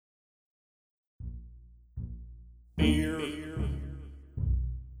Beer.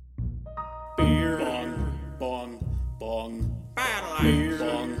 Beer. Bong. Bong. Bong. Battle axe. Beer.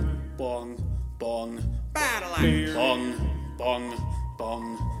 Bong. Bong. Bong. Battle axe. Beer. Bong. Bong.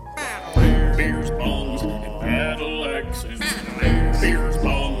 Bong. Battle axe. Beers, bongs, and battle axes. Beers,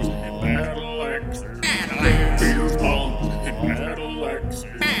 bongs, and battle axes. Battle axe. Beers, bongs, and battle axes.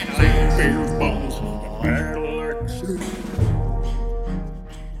 Battle axe. Beers, bongs, and battle axes.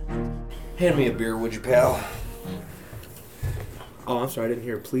 Hand me a beer, would you, pal? Oh, I'm sorry, I didn't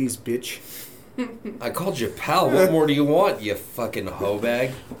hear. Please, bitch. I called you pal. What more do you want, you fucking hoe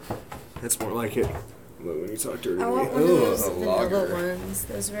bag? That's more like it. When you talk dirty I to me. want one of Ooh, those a vanilla lager. ones.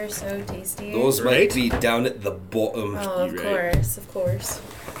 Those were so tasty. Those Right? might be down at the bottom. Oh, of You're course, of course.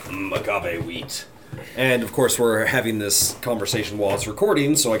 Agave wheat. And of course, we're having this conversation while it's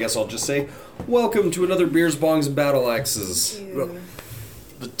recording, so I guess I'll just say, welcome to another Beers, Bongs, and Battle Axes. Ew.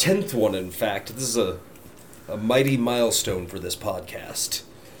 The 10th one, in fact. This is a mighty milestone for this podcast.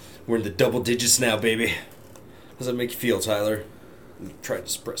 We're in the double digits now, baby. How does that make you feel, Tyler? I'm trying to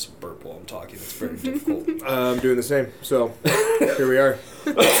suppress a burp while I'm talking. It's very difficult. I'm doing the same. So, here we are.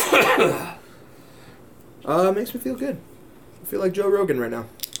 Makes me feel good. I feel like Joe Rogan right now.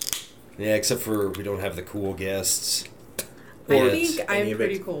 Yeah, except for we don't have the cool guests. I Or think any I'm of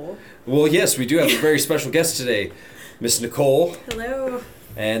pretty it. cool. Well, yes, we do have a very special guest today, Miss Nicole. Hello.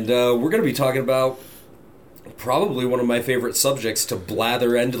 And we're going to be talking about probably one of my favorite subjects to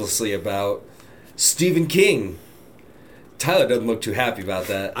blather endlessly about, Stephen King. Tyler doesn't look too happy about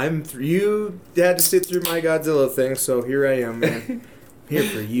that. You had to sit through my Godzilla thing, so here I am, man. Here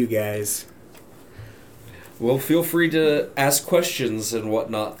for you guys. Well, feel free to ask questions and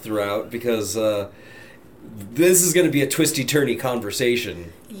whatnot throughout, because this is going to be a twisty-turny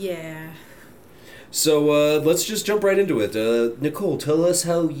conversation. Yeah. So let's just jump right into it. Nicole, tell us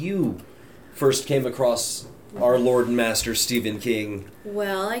how you first came across our Lord and Master Stephen King.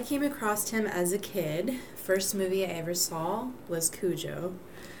 Well, I came across him as a kid. First movie I ever saw was Cujo.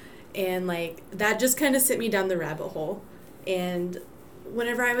 And, that just kind of sent me down the rabbit hole. And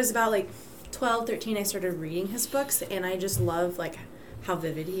whenever I was about, 12, 13, I started reading his books, and I just love, how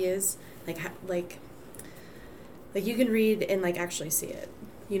vivid he is. You can read and, actually see it.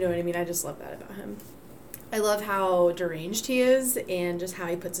 You know what I mean? I just love that about him. I love how deranged he is and just how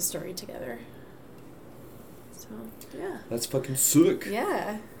he puts a story together. So, yeah. That's fucking sick.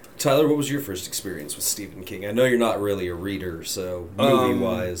 Yeah. Tyler, what was your first experience with Stephen King? I know you're not really a reader, so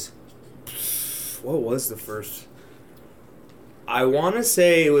movie-wise. What was the first? I want to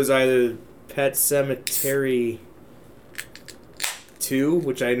say it was either Pet Sematary 2,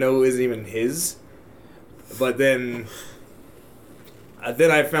 which I know isn't even his. But then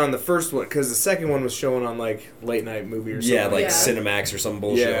I found the first one, because the second one was showing on, late night movie or something. Yeah, Yeah. Cinemax or some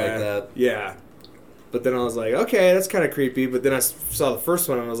bullshit like that. Yeah. But then I was like, okay, that's kind of creepy. But then I saw the first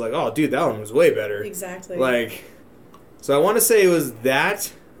one and I was like, oh, dude, that one was way better. Exactly. So I want to say it was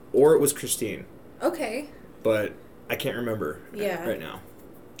that or it was Christine. Okay. But I can't remember Yeah. right now.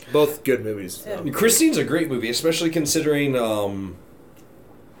 Both good movies. Yeah. Christine's a great movie, especially considering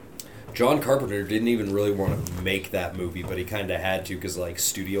John Carpenter didn't even really want to make that movie, but he kind of had to because,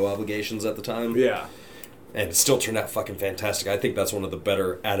 studio obligations at the time. Yeah. And it still turned out fucking fantastic. I think that's one of the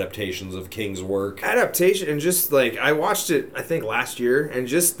better adaptations of King's work. Adaptation and just, I watched it, I think, last year, and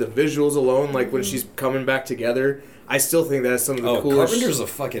just the visuals alone, when she's coming back together, I still think that's some of the coolest... Carpenter's a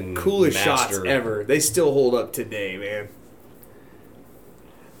fucking coolest master. shots ever. They still hold up today, man.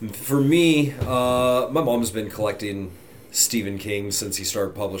 For me, my mom's been collecting Stephen King since he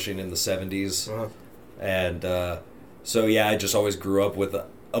started publishing in the 70s. Uh-huh. And so, yeah, I just always grew up with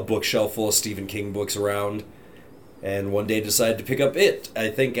a bookshelf full of Stephen King books around. And one day decided to pick up it. I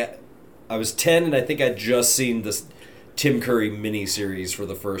think I was 10, and I think I'd just seen this Tim Curry miniseries for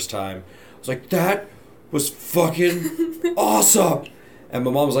the first time. I was like, that was fucking awesome! And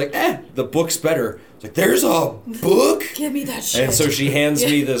my mom was like, the book's better. I was like, there's a book? Give me that shit. And so she hands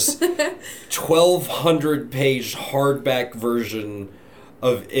me this 1,200-page hardback version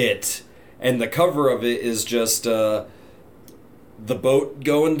of it. And the cover of it is just the boat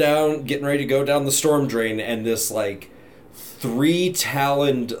going down, getting ready to go down the storm drain, and this,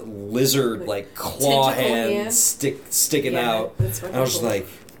 3-taloned lizard, claw Tentacle hand hand. sticking Yeah, out. that's And fucking I was just cool. like,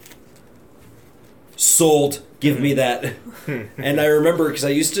 sold. Give me that. And I remember, because I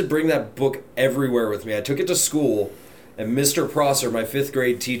used to bring that book everywhere with me. I took it to school, and Mr. Prosser, my 5th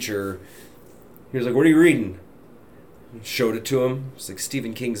grade teacher, he was like, what are you reading? Showed it to him. It's like,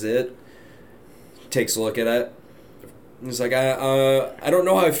 Stephen King's It. Takes a look at it. He's like, I don't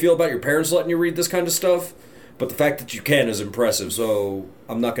know how I feel about your parents letting you read this kind of stuff, but the fact that you can is impressive, so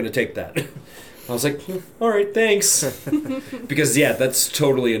I'm not going to take that. I was like, all right, thanks. Because, yeah, that's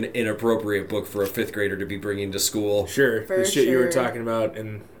totally an inappropriate book for a 5th grader to be bringing to school. Sure. For the shit you were sure. talking about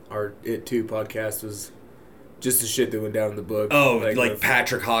in our It Too podcast was just the shit that went down in the book. Oh, like with-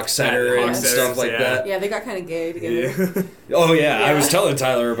 Patrick Hockstetter Pat and Hockstetter, stuff like yeah. that. Yeah, they got kind of gay together. Yeah. Oh, yeah, I Yeah. was telling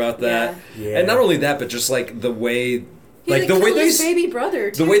Tyler about that. Yeah. And not only that, but just, like, the way... He Like, the way killed they... his baby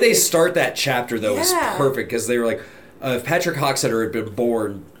brother, too. The way they start that chapter, though, is Yeah. perfect, because they were like, if Patrick Hockstetter had been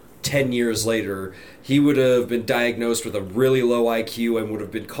born 10 years later, he would have been diagnosed with a really low IQ and would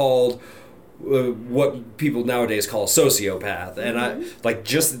have been called what people nowadays call a sociopath. And I like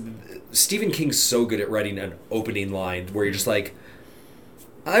just Stephen King's so good at writing an opening line where you're just like,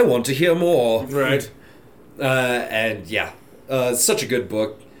 I want to hear more. Right. And yeah, such a good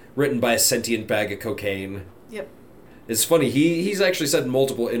book, written by a sentient bag of cocaine. Yep. It's funny, he's actually said in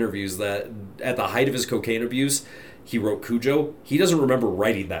multiple interviews that at the height of his cocaine abuse, he wrote Cujo. He doesn't remember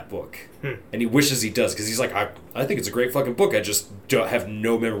writing that book. And he wishes he does, because he's like, I think it's a great fucking book, I just have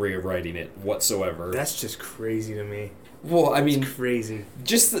no memory of writing it whatsoever. That's just crazy to me. Well, I mean, Crazy.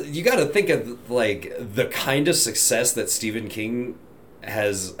 just you got to think of like the kind of success that Stephen King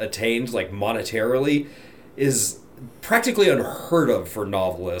has attained, like monetarily, is practically unheard of for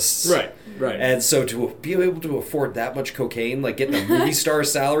novelists. Right. Right. And so to be able to afford that much cocaine, like getting a movie star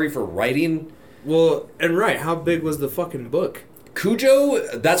salary for writing well, and right, how big was the fucking book?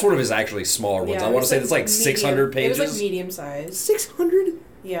 Cujo, that's one of his actually smaller ones. Yeah, I it want to was say it's like medium. 600 pages. It was like medium size. 600?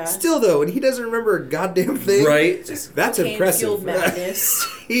 Yeah. Still though, and he doesn't remember a goddamn thing. Right? That's Cocaine-fueled impressive. madness.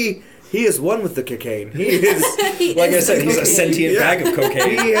 he is one with the cocaine. He is. He Like I is said, the he's a cocaine. sentient bag of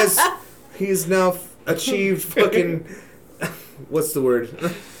cocaine. He's now achieved fucking. What's the word?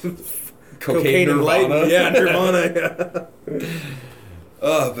 Cocaine nirvana. enlightenment. Yeah, nirvana.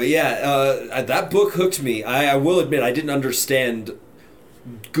 But yeah, that book hooked me. I will admit I didn't understand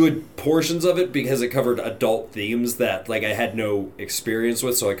good portions of it because it covered adult themes that like I had no experience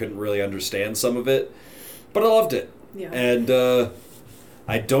with, so I couldn't really understand some of it. But I loved it. Yeah. And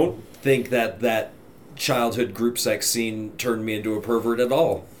I don't think that childhood group sex scene turned me into a pervert at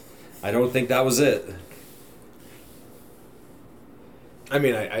all. I don't think that was it. I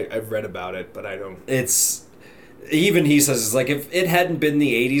mean, I've read about it, but I don't. It's even he says it's like if it hadn't been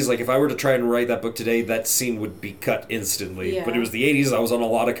the 80s, like if I were to try and write that book today, that scene would be cut instantly. Yeah. But it was the 80s, I was on a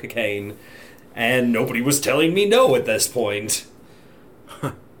lot of cocaine, and nobody was telling me no at this point.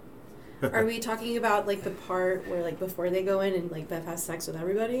 Are we talking about like the part where like before they go in and like Bev has sex with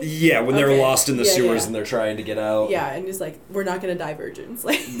everybody? Yeah, when they're Okay. lost in the Yeah, sewers yeah. and they're trying to get out. Yeah, and just like we're not gonna die virgins.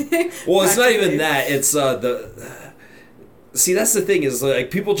 Like, Well, it's not even practically. that. It's the. See, that's the thing is like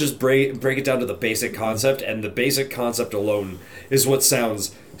people just break it down to the basic concept, and the basic concept alone is what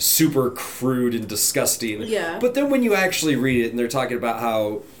sounds super crude and disgusting. Yeah. But then when you actually read it, and they're talking about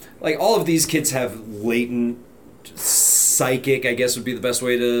how like all of these kids have latent psychic, I guess would be the best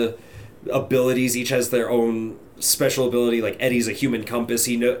way to abilities. Each has their own special ability. Like Eddie's a human compass.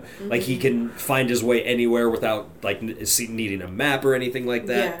 He know like he can find his way anywhere without like needing a map or anything like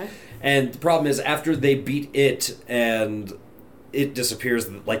that. Yeah. And the problem is, after they beat it and it disappears,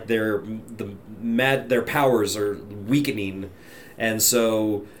 like their powers are weakening, and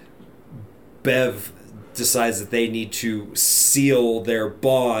so Bev decides that they need to seal their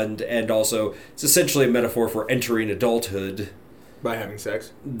bond, and also it's essentially a metaphor for entering adulthood. By having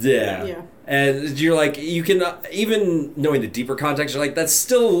sex. Yeah. Yeah. And you're like, you can, even knowing the deeper context, you're like, that's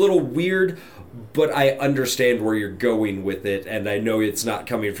still a little weird, but I understand where you're going with it, and I know it's not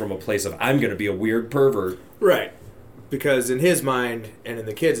coming from a place of, I'm going to be a weird pervert. Right. Because in his mind and in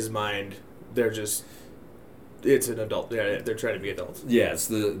the kids' mind, they're just. It's an adult. Yeah, they're trying to be adults. Yeah, it's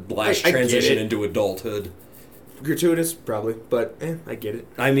the last I get transition it. into adulthood. Gratuitous, probably, but I get it.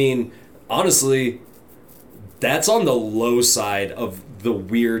 I mean, honestly, that's on the low side of the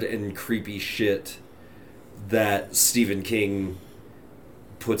weird and creepy shit that Stephen King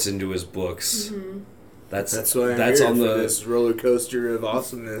puts into his books. That's why I'm that's here on for the this roller coaster of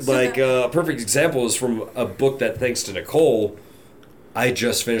awesomeness. like a perfect example is from a book that, thanks to Nicole, I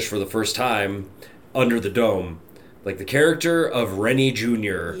just finished for the first time, Under the Dome. Like the character of Rennie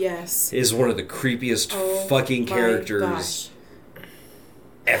Jr. Yes. is one of the creepiest Oh fucking my characters gosh.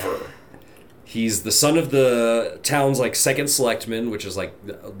 ever. He's the son of the town's like second selectman, which is like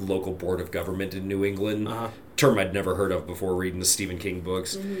a local board of government in New England. Uh-huh. Term I'd never heard of before reading the Stephen King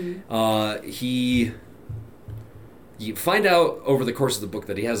books. You find out over the course of the book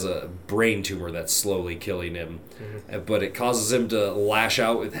that he has a brain tumor that's slowly killing him, but it causes him to lash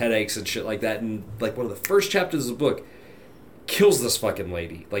out with headaches and shit like that. And like one of the first chapters of the book kills this fucking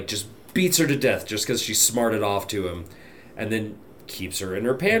lady, like just beats her to death just because she smarted off to him, and then keeps her in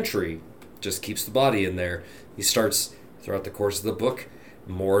her pantry. just keeps the body in there. He starts, throughout the course of the book,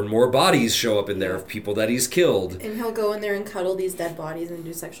 more and more bodies show up in there of people that he's killed. And he'll go in there and cuddle these dead bodies and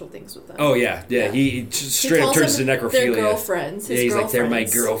do sexual things with them. Oh, yeah. He straight up turns to necrophilia. Their girlfriends. Yeah, he's like, they're my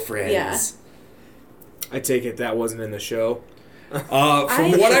girlfriends. Yeah. I take it that wasn't in the show. From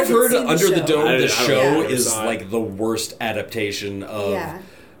what I've heard, Under the Dome, the show is Yeah. like the worst adaptation of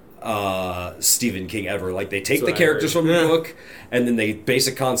Stephen King ever. Like, they take That's the what I characters heard. from the book, and then they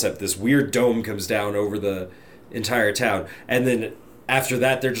basic concept, this weird dome comes down over the entire town, and then after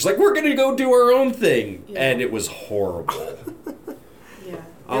that, they're just like, we're gonna go do our own thing, and it was horrible. Yeah,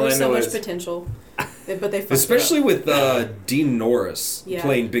 All there was I so know much is- potential, but they fucked Especially it up. with Dean Norris Yeah.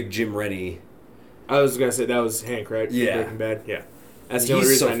 playing Big Jim Rennie. I was gonna say that was Hank, right? From Yeah. Breaking Bad. Yeah. That's the only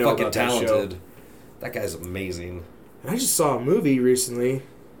He's reason so I know fucking about that talented. show. That guy's amazing. And I just saw a movie recently.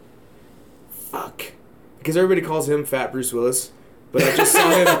 Fuck. Because everybody calls him Fat Bruce Willis, but I just saw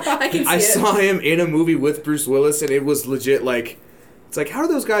him. I can see I it. saw him in a movie with Bruce Willis, and it was legit like. It's like, how do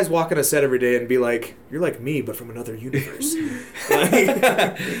those guys walk on a set every day and be like, you're like me, but from another universe?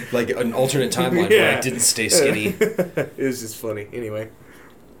 Like an alternate timeline where I didn't stay skinny. It was just funny. Anyway.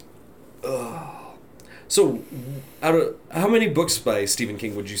 So, out of how many books by Stephen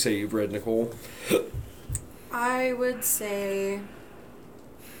King would you say you've read, Nicole? I would say.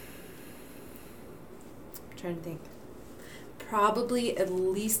 I'm trying to think. Probably at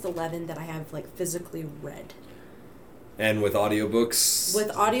least 11 that I have like physically read. And with audiobooks? With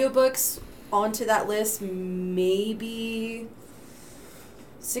audiobooks onto that list, maybe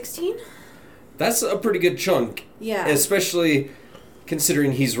 16? That's a pretty good chunk. Yeah. Especially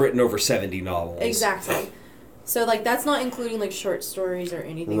considering he's written over 70 novels. Exactly. So like that's not including like short stories or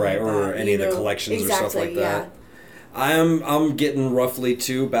anything Right, like or that, any of the collections or stuff like that. I'm getting roughly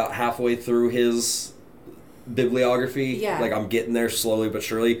to about halfway through his bibliography. Yeah. Like, I'm getting there slowly but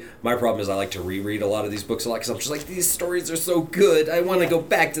surely. My problem is I like to reread a lot of these books a lot because I'm just like, these stories are so good. I want to go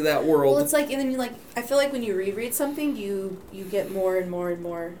back to that world. Well, it's like, and then you like, I feel like when you reread something, you get more and more and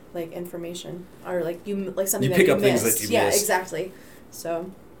more like information, or like you like something You that pick you up things missed. that you yeah, missed. exactly.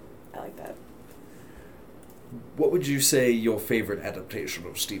 So, I like that. What would you say your favorite adaptation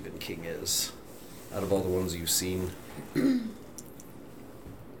of Stephen King is, out of all the ones you've seen?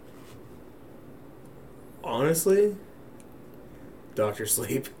 Honestly, Doctor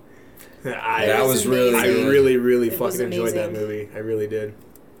Sleep. I That was really I good. really It was fucking enjoyed that amazing. movie. I really did.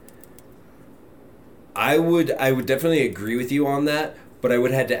 I would definitely agree with you on that, but I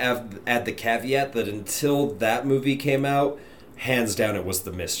would have to add the caveat that until that movie came out, hands down it was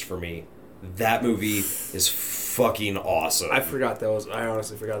The Mist for me. That movie is fucking awesome. I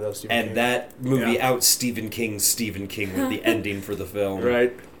honestly forgot that was Stephen And King. that movie Yeah. out Stephen King with the ending for the film.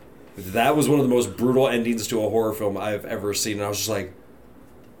 Right. That was one of the most brutal endings to a horror film I've ever seen. And I was just like,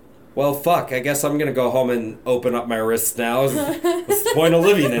 well, fuck, I guess I'm going to go home and open up my wrists now. What's the point of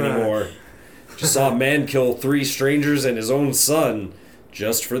living anymore? Just saw a man kill 3 strangers and his own son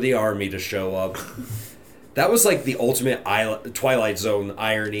just for the army to show up. That was like the ultimate Twilight Zone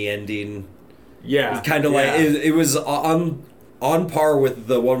irony ending. Yeah. Kind of like, it was on par with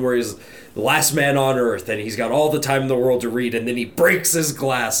the one where he's the last man on Earth and he's got all the time in the world to read and then he breaks his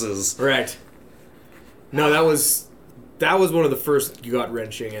glasses. Right. No, that was one of the first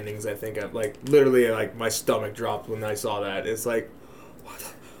gut-wrenching endings I think of. Like, literally, like, my stomach dropped when I saw that. It's like,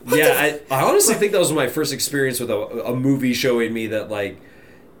 I honestly think that was my first experience with a movie showing me that, like,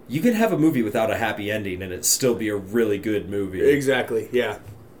 you can have a movie without a happy ending and it still be a really good movie. exactly, yeah.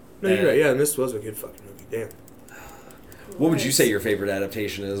 No, you're right. Yeah, and this was a good fucking movie. Damn. What would you say your favorite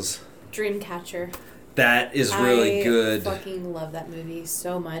adaptation is? Dreamcatcher. That is really good. I fucking love that movie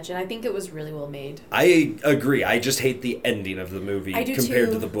so much, and I think it was really well made. I agree. I just hate the ending of the movie I do compared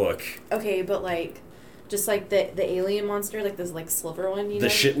too. to the book. Okay, but like, just like the alien monster, like this like sliver one, you know? The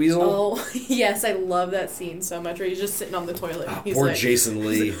shit weasel? Oh, yes, I love that scene so much where he's just sitting on the toilet. And he's Poor like, Jason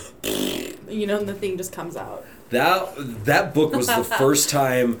Lee. you know, and the thing just comes out. That book was the first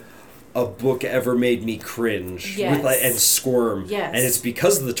time a book ever made me cringe Yes. and squirm. Yes. And it's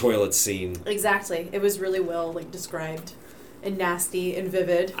because of the toilet scene. Exactly. It was really well like described and nasty and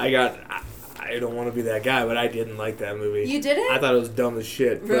vivid. I don't want to be that guy, but I didn't like that movie. You didn't? I thought it was dumb as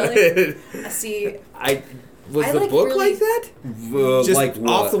shit. Really? But See, was I the like book really- like that? Just like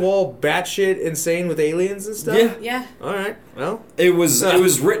what? off the wall, batshit insane with aliens and stuff? Yeah. yeah. All right. Well. It was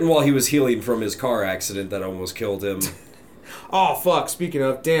written while he was healing from his car accident that almost killed him. Oh fuck! Speaking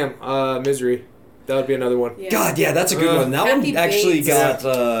of, damn, Misery. That would be another one. Yeah. God, yeah, that's a good one. That Kathy one actually Bates.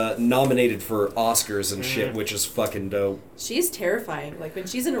 got nominated for Oscars and shit, which is fucking dope. She's terrifying. Like, when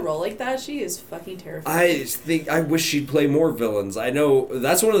she's in a role like that, she is fucking terrifying. I wish she'd play more villains. I know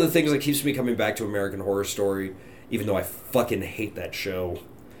that's one of the things that keeps me coming back to American Horror Story, even though I fucking hate that show,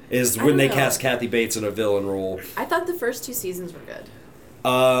 is I when don't they know. cast Kathy Bates in a villain role. I thought the first 2 seasons were good.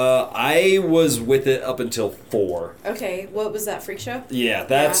 I was with it up until 4. Okay, what was that, Freak Show? Yeah,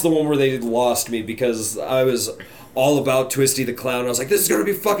 that's Yeah. the one where they lost me because I was all about Twisty the Clown. I was like, this is going to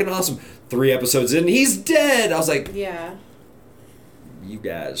be fucking awesome. 3 episodes in, he's dead. I was like, Yeah. you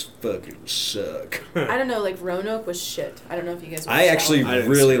guys fucking suck. I don't know, like, Roanoke was shit. I don't know if you guys watched I that actually one. I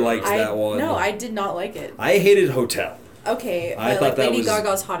didn't really see liked I that one. No, I did not like it. I hated Hotel. Okay, I but, thought like, that Lady was-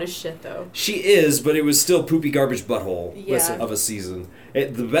 Gaga's hot as shit, though. She is, but it was still poopy garbage butthole Yeah. of a season. The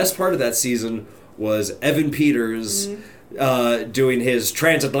best part of that season was Evan Peters doing his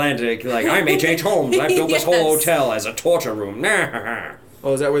transatlantic, like, I'm H.H. Holmes, I built this whole Yes. hotel as a torture room.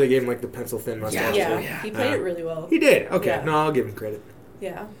 Oh, is that where they gave him like the pencil thin mustache? Yeah, yeah. he played it really well. He did. Okay. Yeah. No, I'll give him credit.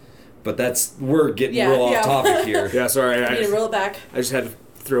 Yeah. But we're getting Yeah, real yeah. off topic here. Yeah, sorry. I need to roll it back. I just had to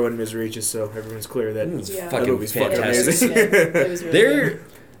throw in Misery just so everyone's clear that It's Yeah. that fucking movie's fucking fantastic. amazing. It was really good.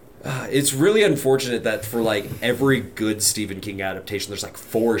 It's really unfortunate that for like every good Stephen King adaptation, there's like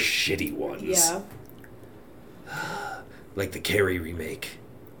 4 shitty ones. Yeah. Like the Carrie remake.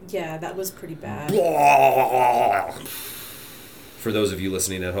 Yeah, that was pretty bad. For those of you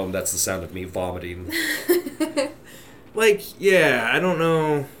listening at home, that's the sound of me vomiting. Like, yeah, I don't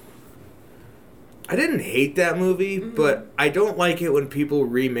know. I didn't hate that movie, but I don't like it when people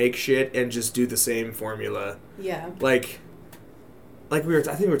remake shit and just do the same formula. Yeah. Like I think we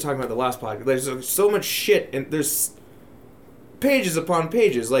were talking about the last podcast. There's so much shit, and there's pages upon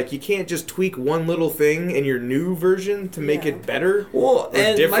pages. Like, you can't just tweak one little thing in your new version to make Yeah. it better. Well, or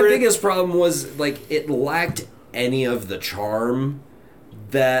and different. my biggest problem was like it lacked any of the charm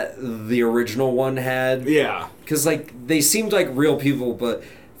that the original one had. Yeah. Because like they seemed like real people, but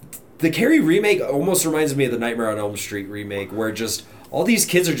the Carrie remake almost reminds me of the Nightmare on Elm Street remake, where just all these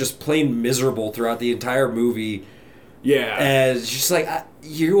kids are just plain miserable throughout the entire movie. Yeah. And it's just like,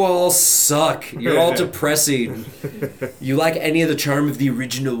 you all suck. You're all depressing. You lack any of the charm of the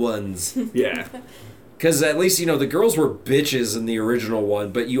original ones. Yeah. Because at least, the girls were bitches in the original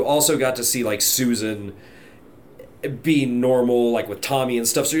one, but you also got to see, like, Susan being normal, like, with Tommy and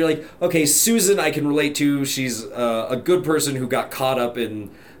stuff. So you're like, okay, Susan I can relate to. She's a good person who got caught up in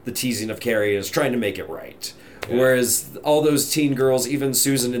the teasing of Carrie and is trying to make it right. Yeah. Whereas all those teen girls, even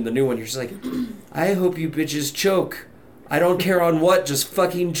Susan in the new one, you're just like, I hope you bitches choke. I don't care on what, just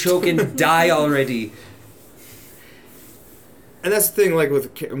fucking choke and die already. And that's the thing, like,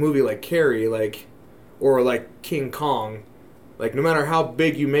 with a movie like Carrie, like, or like King Kong, like, no matter how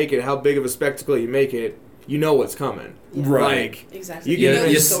big you make it, how big of a spectacle you make it, you know what's coming. Yeah. Right. Like, Exactly. You You get- know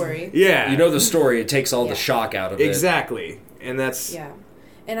the yes. story. yeah. You know the story, it takes all Yeah. the shock out of it. Exactly. And that's... Yeah.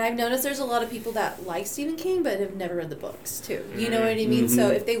 And I've noticed there's a lot of people that like Stephen King but have never read the books too. You know what I mean? So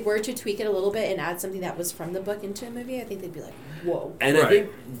if they were to tweak it a little bit and add something that was from the book into a movie, I think they'd be like, whoa. And I Right.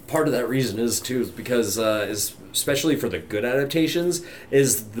 think part of that reason is too, is because especially for the good adaptations,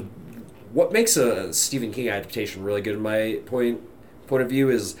 is what makes a Stephen King adaptation really good in my point of view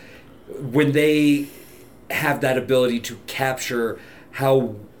is when they have that ability to capture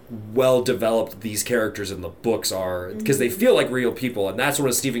how well developed these characters in the books are, because they feel like real people, and that's one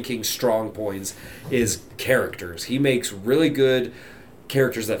of Stephen King's strong points is characters. He makes really good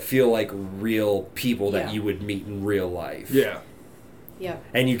characters that feel like real people that Yeah. you would meet in real life. Yeah. Yeah.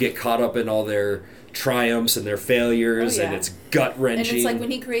 And you get caught up in all their triumphs and their failures, Oh, yeah. and it's gut And wrenching. it's like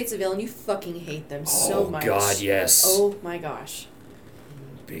when he creates a villain, you fucking hate them so much. God, yes. Oh my gosh.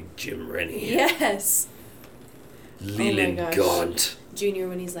 Big Jim Rennie. Yes. Leland gosh. Gaunt. Junior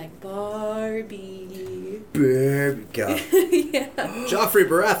when he's like, Barbie. Baby God. Yeah. Joffrey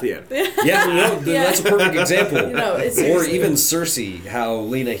Baratheon. Yeah, that's a perfect example. No, it's Or seriously. even Cersei, how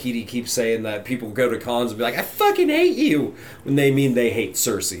Lena Headey keeps saying that people go to cons and be like, I fucking hate you, when they mean they hate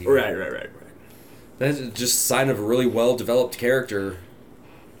Cersei. Right. That's just a sign of a really well-developed character.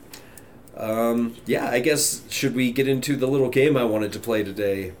 Yeah, I guess, should we get into the little game I wanted to play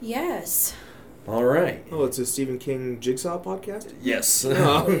today? Yes. All right. Oh, it's a Stephen King Jigsaw podcast? Yes. I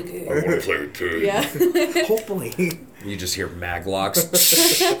want to play it too. Yeah. Hopefully. You just hear maglocks.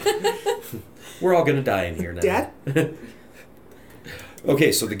 We're all going to die in here now. Dad?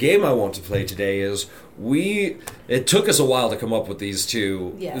 Okay, so the game I want to play today is it took us a while to come up with these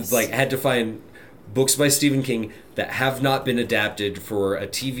two. Yes. Like, had to find books by Stephen King that have not been adapted for a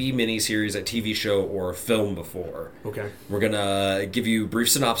TV miniseries, a TV show, or a film before. Okay. We're going to give you brief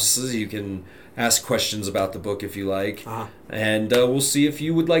synopsises. You can ask questions about the book if you like. Uh-huh. And we'll see if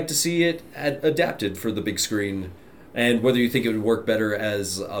you would like to see it adapted for the big screen and whether you think it would work better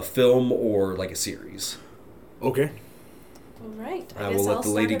as a film or like a series. Okay. All right. I guess will let I'll the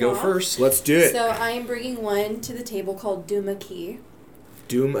lady start it go off. first. Let's do it. So I am bringing one to the table called Duma Key.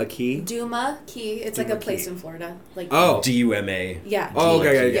 Doom a key. Duma Key. It's like Duma a place Key. in Florida. Like Oh. DUMA. Yeah. Oh,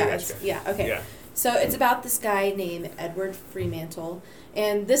 okay, Yeah. gotcha. Okay. Yeah. So it's about this guy named Edward Fremantle.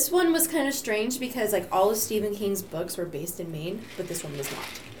 And this one was kind of strange because like all of Stephen King's books were based in Maine, but this one was not.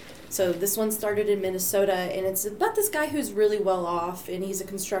 So this one started in Minnesota, and it's about this guy who's really well off, and he's a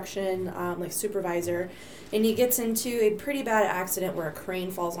construction like supervisor, and he gets into a pretty bad accident where a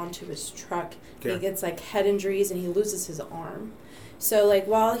crane falls onto his truck. Okay. He gets like head injuries, and he loses his arm. So like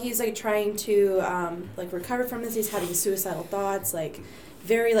while he's like trying to like recover from this, he's having suicidal thoughts, like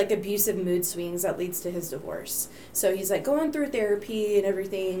very like abusive mood swings that leads to his divorce. So he's like going through therapy and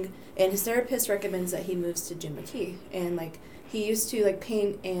everything, and his therapist recommends that he moves to Duma Key, and like he used to like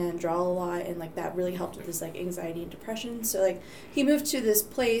paint and draw a lot, and like that really helped with his like anxiety and depression. So like he moved to this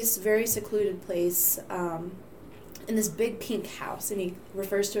place, very secluded place, in this big pink house, and he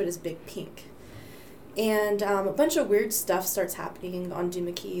refers to it as Big Pink. And a bunch of weird stuff starts happening on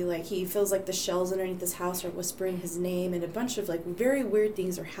Duma Key. Like he feels like the shells underneath his house are whispering his name, and a bunch of like very weird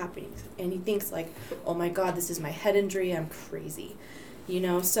things are happening. And he thinks like, oh my God, this is my head injury. I'm crazy. You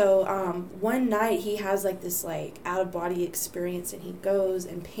know, so one night he has like this like out of body experience, and he goes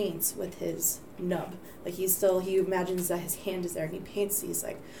and paints with his nub. Like he imagines that his hand is there, and he paints these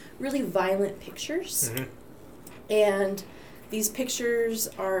like really violent pictures. Mm-hmm. And these pictures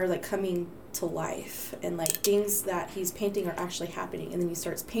are like coming to life, and like things that he's painting are actually happening. And then he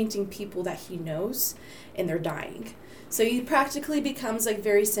starts painting people that he knows, and they're dying. So he practically becomes like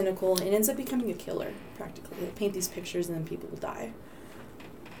very cynical and ends up becoming a killer. Practically, he'll paint these pictures, and then people will die.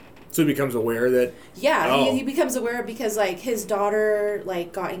 So he becomes aware that. Yeah, Oh. he becomes aware because like his daughter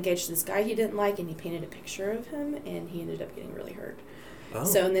like got engaged to this guy he didn't like, and he painted a picture of him, and he ended up getting really hurt. Oh.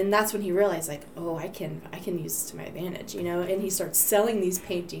 So and then that's when he realized like, oh, I can use this to my advantage, you know, and he starts selling these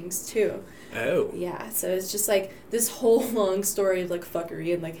paintings too. Oh. Yeah, so it's just like this whole long story of like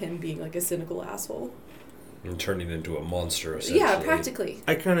fuckery and like him being like a cynical asshole. And turning into a monster, essentially. Yeah, practically.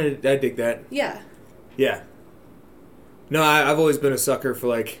 I dig that. Yeah. Yeah. No, I've always been a sucker for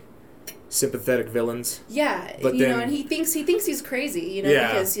like sympathetic villains. Yeah, But you know, then- and he thinks he's crazy, you know, Yeah.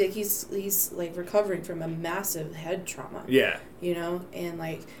 because like he's like recovering from a massive head trauma. Yeah. You know, and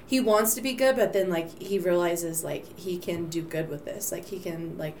like he wants to be good, but then like he realizes like he can do good with this. Like he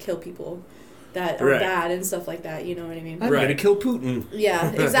can like kill people that are Right. bad and stuff like that. You know what I mean? I'm Right. gonna kill Putin.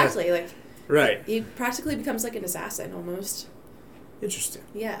 Yeah, exactly. Like Right. he practically becomes like an assassin almost. Interesting.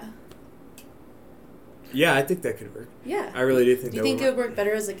 Yeah, Yeah, I think that could work. yeah. I really do think Do you that think would it would work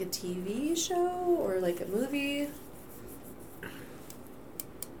better as like a TV show or like a movie?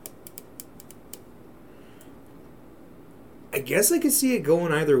 I guess I could see it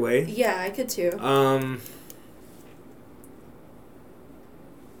going either way. Yeah, I could too.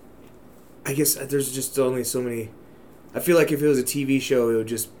 I guess there's just only so many. I feel like if it was a TV show, it would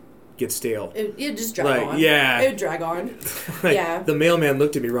just get stale. It'd just drag Like, on. yeah. It would drag on. Like, Yeah. The mailman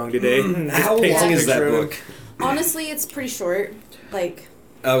looked at me wrong today. How Just paints a long is that picture of him. book? Honestly, it's pretty short. Like,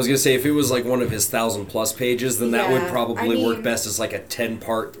 I was gonna say if it was like one of his 1,000+ pages, then that would Yeah, probably I work mean- best as like a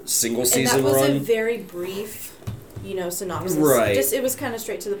 10-part single and season that was a run. very brief, you know, synopsis. Right. Just it was kind of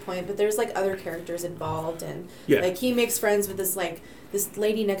straight to the point, but there's like other characters involved, and Yeah. like he makes friends with this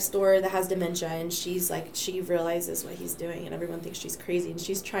lady next door that has dementia, and she realizes what he's doing, and everyone thinks she's crazy, and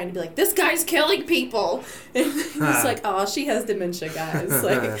she's trying to be like, this guy's killing people, and he's like, oh, she has dementia, guys.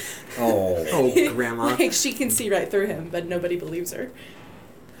 Like, Oh, Oh, grandma. like she can see right through him, but nobody believes her.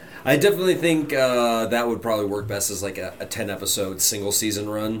 I definitely think that would probably work best as like a 10-episode single season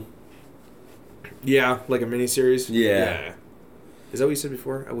run. Yeah, like a miniseries. Yeah. Is that what you said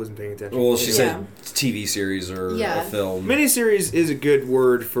before? I wasn't paying attention. Well, she Yeah. said TV series or Yeah. a film. Miniseries is a good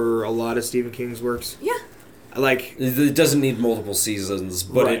word for a lot of Stephen King's works. Yeah. Like, It doesn't need multiple seasons,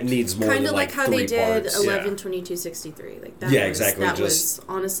 but Right. it needs more Kind than of like how 3 they did parts. 11/22/63. Like that. Yeah, was, exactly, That just- was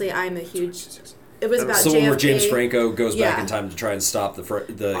honestly, I'm a huge. It was That about So JFK. where James Franco goes back Yeah. in time to try and stop the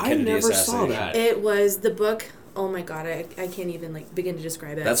I Kennedy never saw assassination. that. It was the book. Oh my god, I can't even like begin to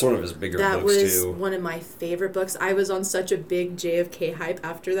describe it. That's one of his bigger That books was too. one of my favorite books. I was on such a big JFK hype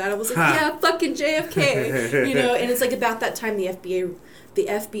after that. I was like, Ha. yeah, fucking JFK, you know. And it's like about that time the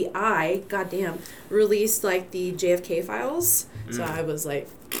FBI, goddamn, released like the JFK files. So I was like,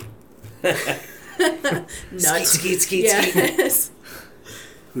 Nuts. Skeet, skeet, Yes.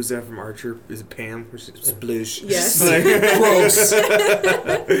 Who's that from Archer? Is it Pam? Or is it Sploosh? Yes. Gross.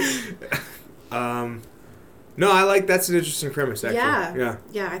 No, I like that's an interesting premise. Actually. Yeah.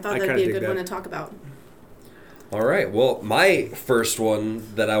 Yeah. I thought I that'd kinda be a dig good that. one to talk about. All right. Well, my first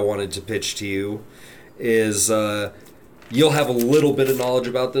one that I wanted to pitch to you is you'll have a little bit of knowledge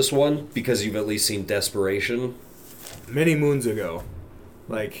about this one because you've at least seen Desperation. Many moons ago,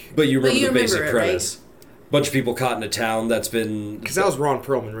 like But you remember you the remember basic it, premise. Bunch of people caught in a town that's been... because that was Ron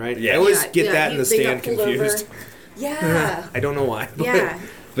Perlman, right? Yeah. I always Yeah, get yeah, that in the they got stand pulled confused. over. Yeah. I don't know why. but- Yeah.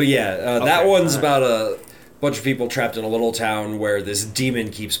 But yeah, that Okay, one's alright. about a bunch of people trapped in a little town where this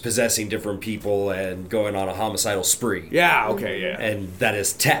demon keeps possessing different people and going on a homicidal spree. Yeah. Okay. Yeah. And that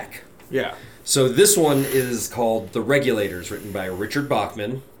is Tack. Yeah. So this one is called The Regulators, written by Richard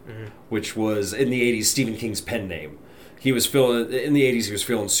Bachman, which was in the 80s Stephen King's pen name. He was feeling in the 80s. He was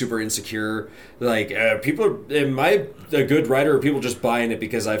feeling super insecure. Like people are, am I a good writer, or are people just buying it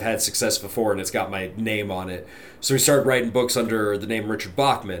because I've had success before and it's got my name on it? So he started writing books under the name Richard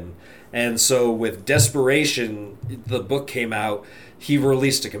Bachman. And so with Desperation, the book came out. He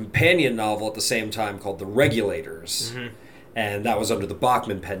released a companion novel at the same time called The Regulators, and that was under the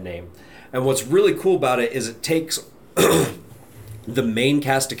Bachman pen name. And what's really cool about it is it takes the main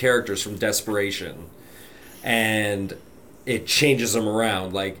cast of characters from Desperation and it changes them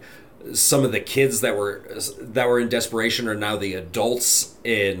around. Like some of the kids that were in Desperation are now the adults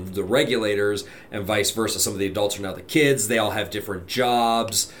in The Regulators, and vice versa. Some of the adults are now the kids. They all have different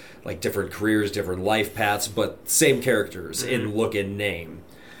jobs, like different careers, different life paths, but same characters in look and name.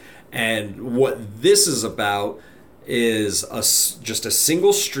 And what this is about is just a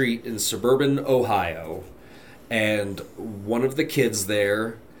single street in suburban Ohio, and one of the kids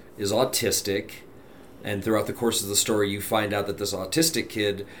there is autistic, and throughout the course of the story you find out that this autistic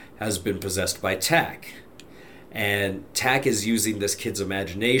kid has been possessed by Tack, and Tack is using this kid's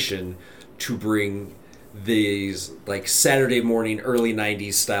imagination to bring these like Saturday morning early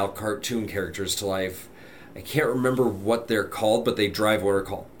 90s style cartoon characters to life. I can't remember what they're called, but they drive what are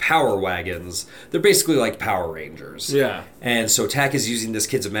called power wagons. They're basically like Power Rangers. Yeah. And so Tack is using this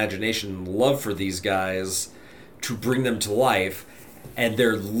kid's imagination and love for these guys to bring them to life. And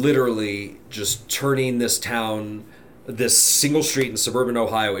they're literally just turning this town, this single street in suburban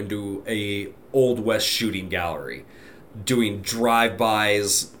Ohio, into a Old West shooting gallery. Doing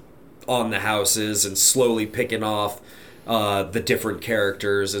drive-bys on the houses and slowly picking off the different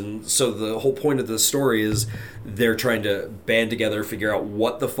characters. And so the whole point of the story is they're trying to band together, figure out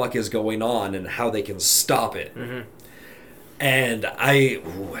what the fuck is going on and how they can stop it. And I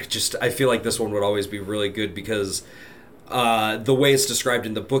feel like this one would always be really good because the way it's described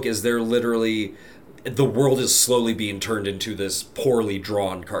in the book is they're literally, the world is slowly being turned into this poorly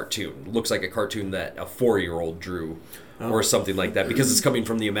drawn cartoon. Looks like a cartoon that a 4-year-old drew. Or something like that, because it's coming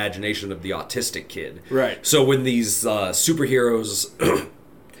from the imagination of the autistic kid. Right. So when these superheroes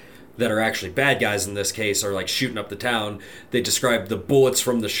that are actually bad guys in this case are like shooting up the town, they describe the bullets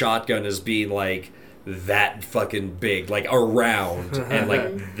from the shotgun as being like that fucking big, like around and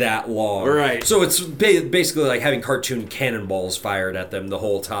like that long. Right. So it's basically like having cartoon cannonballs fired at them the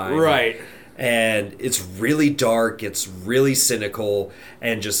whole time. Right. And it's really dark, it's really cynical,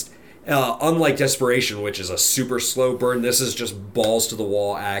 and just... unlike Desperation, which is a super slow burn, this is just balls to the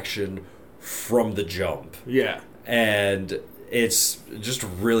wall action from the jump. Yeah. And it's just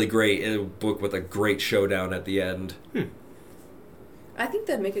really great. A book with a great showdown at the end. I think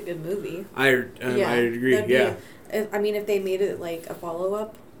that'd make a good movie. I agree. that'd be- Yeah. if they made it like a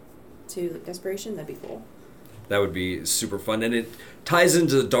follow-up to Desperation, that'd be cool. That would be super fun. And it ties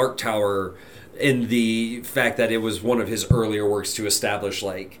into the Dark Tower in the fact that it was one of his earlier works to establish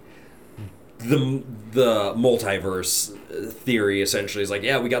like the multiverse theory. Essentially is like,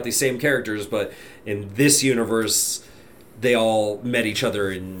 yeah, we got these same characters, but in this universe they all met each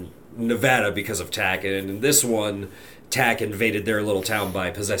other in Nevada because of Tack, and in this one Tack invaded their little town by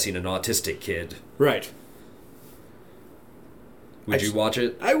possessing an autistic kid. Right. Would you watch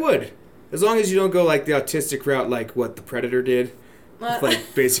it? I would, as long as you don't go like the autistic route, like what the Predator did,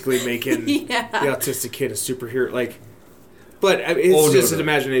 like basically making Yeah. the autistic kid a superhero. Like, but it's just an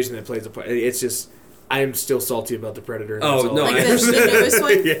imagination that plays a part. It's just I'm still salty about the Predator. And that's all. no, Like I the newest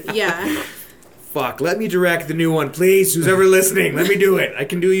one? Yeah. Yeah. Fuck! Let me direct the new one, please. Who's ever listening? Let me do it. I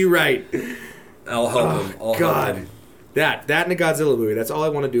can do you right. I'll help him. I'll God. help him. That and a Godzilla movie. That's all I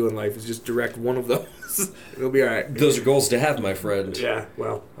want to do in life is just direct one of those. It'll be all right. Those are goals to have, my friend. Yeah.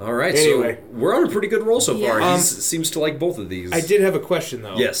 Well. All right, Anyway. so we're on a pretty good roll so far. Yeah. He seems to like both of these. I did have a question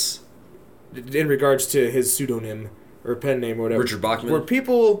though. Yes. In regards to his pseudonym or pen name or whatever. Richard Bachman? Were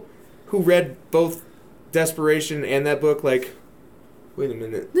people who read both Desperation and that book, like, wait a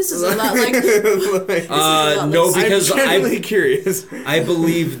minute. This is a lot like... No, because I'm genuinely curious. I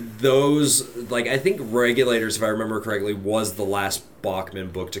believe those, like, I think Regulators, if I remember correctly, was the last Bachman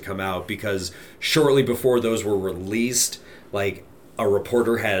book to come out, because shortly before those were released, like, a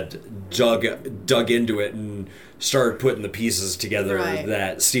reporter had dug into it and started putting the pieces together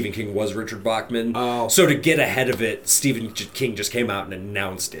that Stephen King was Richard Bachman. Oh. So to get ahead of it, Stephen King just came out and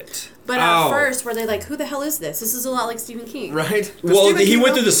announced it. But at first, were they like, who the hell is this? This is a lot like Stephen King. Right? Well, he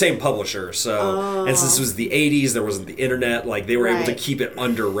went through the same publisher, so... And since this was the 80s, there wasn't the internet, like, they were able to keep it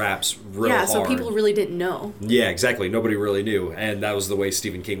under wraps real hard. Yeah, so people really didn't know. Yeah, exactly. Nobody really knew, and that was the way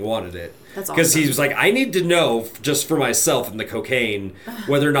Stephen King wanted it. That's awesome. Because he was like, I need to know, just for myself and the cocaine,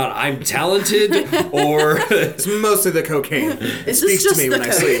 whether or not I'm talented, or... It's mostly the cocaine. It speaks to me when I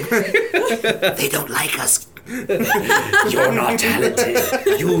sleep. They don't like us. You're not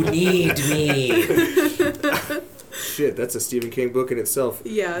talented. You need me. Shit, that's a Stephen King book in itself.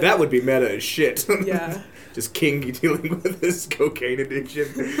 Yeah. That would be meta as shit. Yeah. Just King dealing with his cocaine addiction.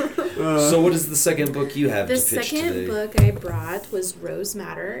 So what is the second book you have The to pitch second today? book I brought was Rose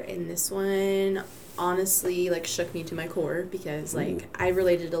Matter, and this one honestly, like, shook me to my core because, like, I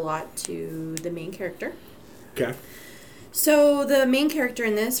related a lot to the main character. Okay. So the main character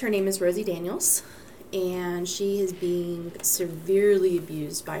in this, her name is Rosie Daniels, and she is being severely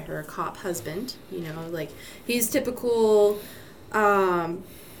abused by her cop husband. You know, like, he's typical, what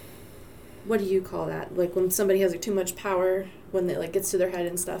do you call that? Like, when somebody has, like, too much power, when it, like, gets to their head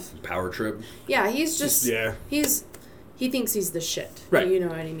and stuff. Power trip? Yeah, he's just, Yeah. he thinks he's the shit. Right. You know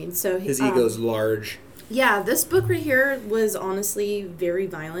what I mean? So His ego's large. Yeah, this book right here was honestly very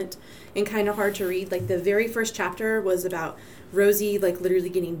violent and kind of hard to read. Like, the very first chapter was about Rosie, like, literally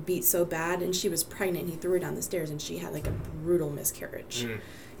getting beat so bad, and she was pregnant, and he threw her down the stairs, and she had, like, a brutal miscarriage.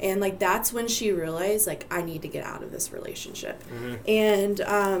 And, like, that's when she realized, like, I need to get out of this relationship.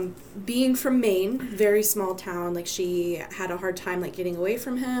 And being from Maine, very small town, like, she had a hard time, like, getting away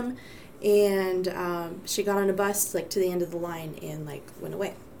from him, and she got on a bus, like, to the end of the line and, like, went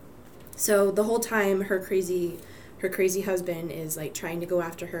away. So the whole time, her crazy husband is, like, trying to go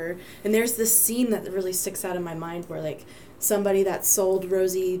after her. And there's this scene that really sticks out in my mind where, like, somebody that sold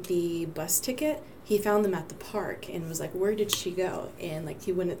Rosie the bus ticket, he found them at the park and was like, where did she go? And, like,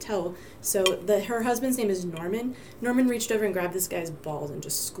 he wouldn't tell. So her husband's name is Norman. Norman reached over and grabbed this guy's balls and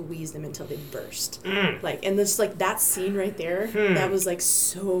just squeezed them until they burst. Like, and this, like, that scene right there, that was, like,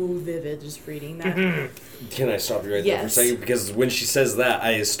 so vivid just reading that. Can I stop you right there for a Yes. second? Because when she says that,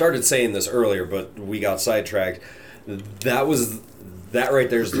 I started saying this earlier, but we got sidetracked. That right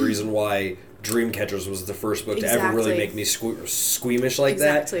there is the reason why Dreamcatchers was the first book to ever really make me squeamish like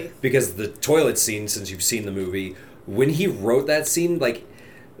that. Because the toilet scene, since you've seen the movie, when he wrote that scene, like,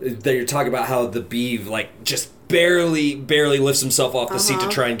 they're talking about how the Beeve, like, just barely lifts himself off the seat to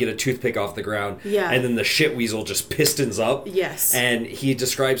try and get a toothpick off the ground. Yeah. And then the shit weasel just pistons up. Yes. And he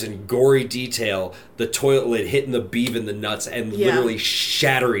describes in gory detail the toilet lid hitting the Beeve in the nuts and literally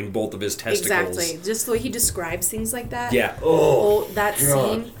shattering both of his testicles. Exactly. Just the way he describes things like that. Yeah. Oh, that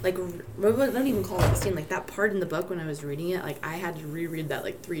God. scene, like, I don't even call it a scene. Like, that part in the book when I was reading it, like, I had to reread that,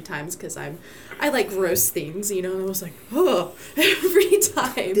 like, 3 times because I like gross things, you know, and I was like, oh, every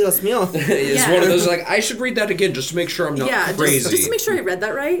time. Dios mío. It's one of those, like, I should read that again just to make sure I'm not crazy. Just to make sure I read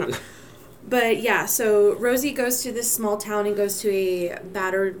that right. But yeah, so Rosie goes to this small town and goes to a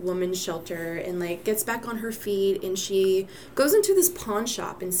battered woman's shelter and, like, gets back on her feet, and she goes into this pawn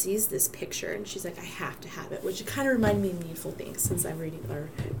shop and sees this picture, and she's like, I have to have it, which kind of reminded me of Needful Things since I'm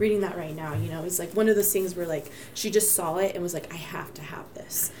reading that right now, you know. It's like one of those things where, like, she just saw it and was like, I have to have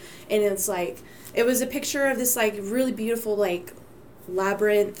this. And it's like, it was a picture of this, like, really beautiful, like,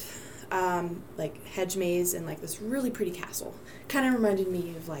 labyrinth, like, hedge maze and, like, this really pretty castle. Kind of reminded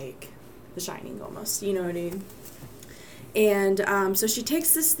me of, like, The Shining almost, you know what I mean? And so she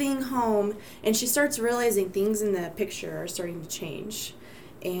takes this thing home, and she starts realizing things in the picture are starting to change.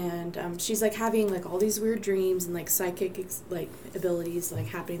 And she's, like, having, like, all these weird dreams and, like, psychic, like, abilities, like,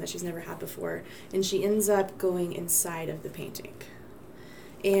 happening that she's never had before. And she ends up going inside of the painting.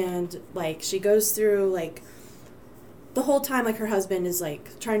 And, like, she goes through, like, the whole time, like, her husband is,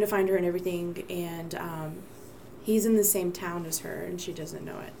 like, trying to find her and everything, and he's in the same town as her, and she doesn't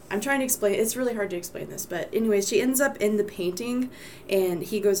know it. I'm trying to explain. It's really hard to explain this, but anyways, she ends up in the painting, and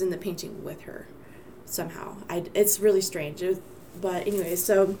he goes in the painting with her somehow. It's really strange. But anyways,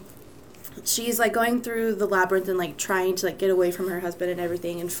 so she's, like, going through the labyrinth and, like, trying to, like, get away from her husband and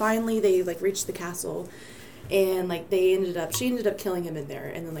everything, and finally they, like, reach the castle, and like she ended up killing him in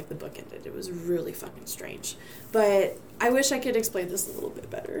there, and then like the book ended. It was really fucking strange, but I wish I could explain this a little bit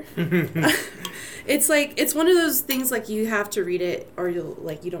better. It's like, it's one of those things like you have to read it or you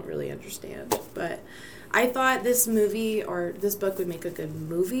don't really understand. But I thought this movie or this book would make a good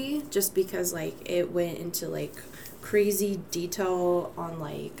movie just because like it went into like crazy detail on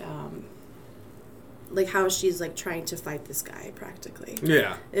like how she's like trying to fight this guy practically.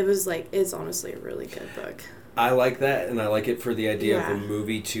 Yeah. It was like, it's honestly a really good book. I like that, and I like it for the idea Yeah. of a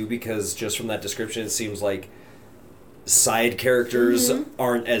movie too, because just from that description, it seems like side characters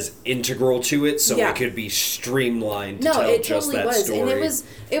aren't as integral to it, so Yeah. it could be streamlined to No, tell it just totally that was, story. and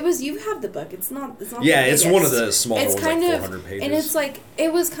it was. You have the book. It's not. Yeah, the it's biggest. one of the smaller It's ones, kind like of, 400 pages. and it's like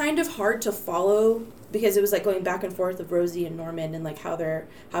it was kind of hard to follow because it was like going back and forth of Rosie and Norman and like how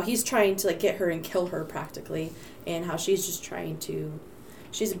he's trying to like get her and kill her practically, and how she's just trying to.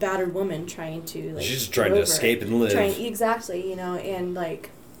 She's a battered woman trying to like. She's just trying get to over escape it. and live. Exactly, and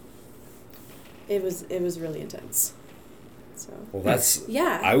like. It was really intense. So. Well, that's...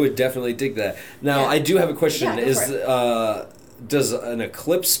 Yeah. I would definitely dig that. Now, Yeah. I do have a question. Yeah, go for Does an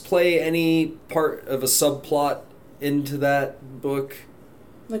eclipse play any part of a subplot into that book?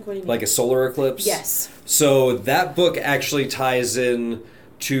 Like what do you mean? Like a solar eclipse? Yes. So that book actually ties in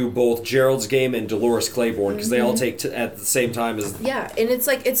to both Gerald's Game and Dolores Claiborne, because they all take at the same time as... Yeah, and it's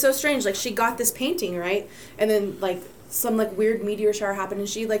like, it's so strange. Like, she got this painting, right? And then, like, some, like, weird meteor shower happened, and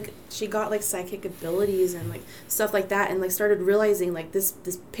she got, like, psychic abilities and, like, stuff like that, and, like, started realizing, like, this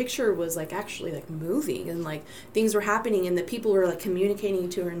picture was, like, actually, like, moving, and, like, things were happening, and the people were, like, communicating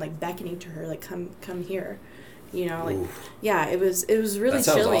to her and, like, beckoning to her, like, come here. You know, like, yeah, it was really That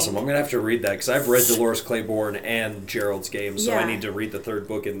sounds chilling. awesome. I'm going to have to read that, because I've read Dolores Claiborne and Gerald's Game, so I Yeah. need to read the third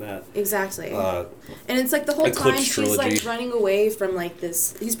book in that. Exactly. Uh, And it's like the whole Eclipse time she's like trilogy. running away from like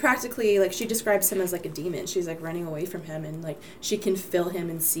this. He's practically like, she describes him as like a demon. She's like running away from him, and like she can feel him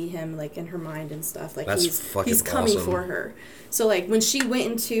and see him like in her mind and stuff. Like That's he's fucking coming awesome. for her. So like when she went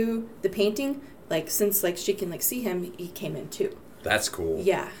into the painting, like since like she can like see him, he came in too. That's cool.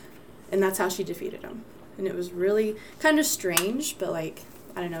 Yeah, and that's how she defeated him. And it was really kind of strange, but like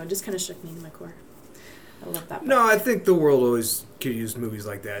I don't know, it just kind of shook me to my core. I love that. No, I think the world always could use movies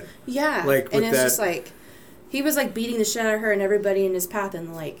like that. Yeah, Like, and with it's that- just like he was like beating the shit out of her and everybody in his path,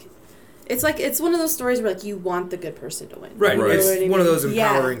 and like it's one of those stories where like you want the good person to win. Right, You know right. it's what I one of mean? those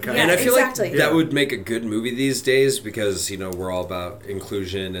empowering kind Yeah, And I feel exactly. like that would make a good movie these days, because, you know, we're all about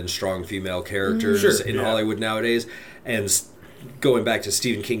inclusion and strong female characters Sure, in yeah. Hollywood nowadays. And going back to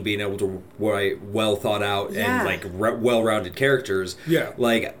Stephen King being able to write well thought out Yeah. and like well-rounded characters. Yeah.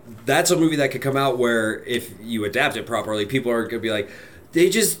 Like, that's a movie that could come out where if you adapt it properly, people aren't going to be like, they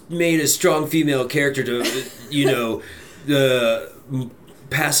just made a strong female character to, you know,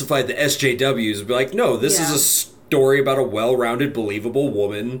 pacify the SJWs. Be like, no, this is Yeah. a story about a well-rounded, believable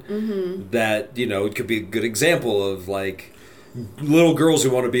woman that, you know, could be a good example of, like, little girls who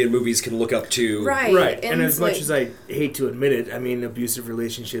want to be in movies can look up to. Right. Right, and it's as much like- as I hate to admit it, I mean, abusive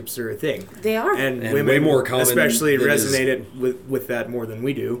relationships are a thing. they are And And women way more common especially than is- resonated with that more than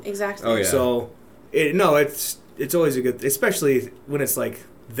we do. exactly. Oh, yeah. So, it's always a good, especially when it's like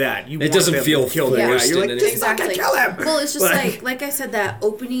that. You It want doesn't them feel to kill the guy. forced You're like, in just any- fucking Exactly. kill him. Well, it's just like I said, that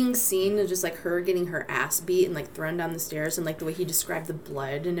opening scene of just like her getting her ass beat and like thrown down the stairs, and like the way he described the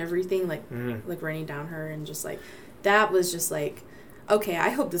blood and everything, like like raining down her, and just like that was just like, okay, I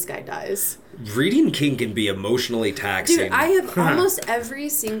hope this guy dies. Reading King can be emotionally taxing. Dude, I have almost every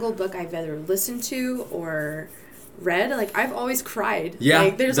single book I've ever listened to or read, like I've always cried. Yeah,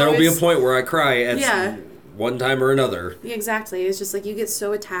 like, there's there'll be a always- point where I cry at Yeah. one time or another. Yeah, exactly. It's just like you get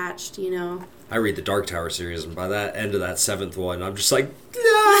so attached, you know. I read the Dark Tower series, and by that end of that 7th one, I'm just like,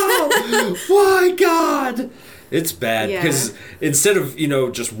 no! Why, God? It's bad, Yeah. because instead of, you know,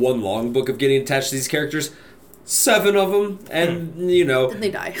 just one long book of getting attached to these characters, 7 of them, and, you know... Then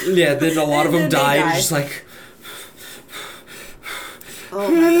they die. Yeah, then a lot of them Then they die, and die. you're just like... Oh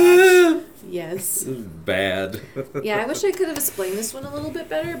my gosh. Yes. Bad. Yeah, I wish I could have explained this one a little bit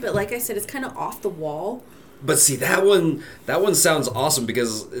better, but like I said, it's kind of off the wall. But see, that one sounds awesome,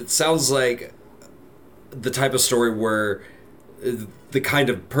 because it sounds like the type of story where the kind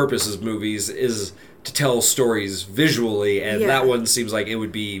of purpose of movies is to tell stories visually, and Yeah. that one seems like it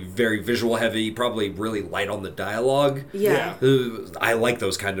would be very visual heavy, probably really light on the dialogue. Yeah. I like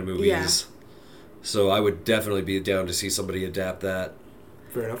those kind of movies. Yeah. So I would definitely be down to see somebody adapt that.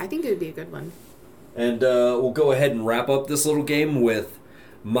 Fair enough. I think it would be a good one. And we'll go ahead and wrap up this little game with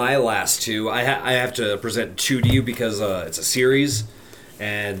my last two. I have to present two to you because it's a series,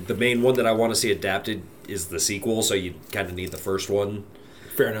 and the main one that I want to see adapted is the sequel, so you kind of need the first one.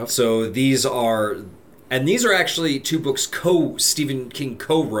 Fair enough. So these are And these are actually two books Stephen King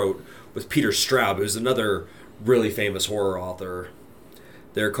co-wrote with Peter Straub, who's another really famous horror author.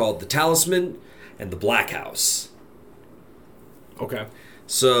 They're called The Talisman and The Black House. Okay.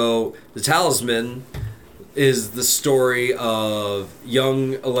 So, The Talisman is the story of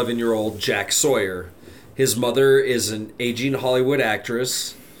young 11-year-old Jack Sawyer. His mother is an aging Hollywood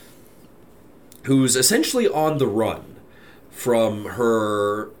actress who's essentially on the run from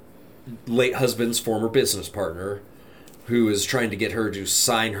her late husband's former business partner, who is trying to get her to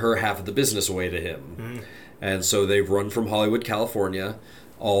sign her half of the business away to him. Mm-hmm. And so they've run from Hollywood, California,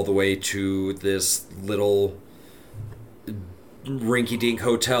 all the way to this little rinky-dink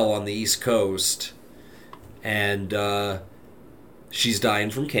hotel on the East Coast. And she's dying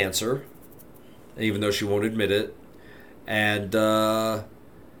from cancer, even though she won't admit it. And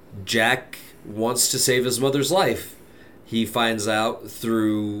Jack wants to save his mother's life. He finds out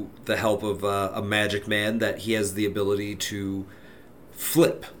through the help of a magic man that he has the ability to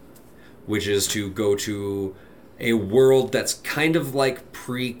flip, which is to go to a world that's kind of like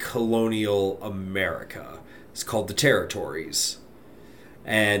pre-colonial America. It's called the Territories.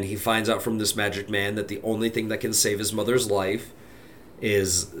 And he finds out from this magic man that the only thing that can save his mother's life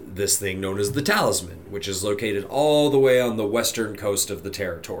is this thing known as the Talisman, which is located all the way on the western coast of the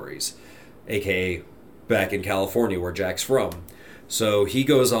Territories, aka back in California where Jack's from. So he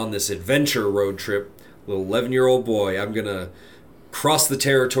goes on this adventure road trip, little 11-year-old boy, I'm gonna cross the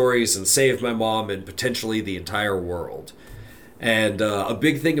Territories and save my mom and potentially the entire world. And a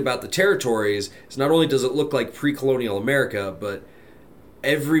big thing about the Territories is not only does it look like pre-colonial America, but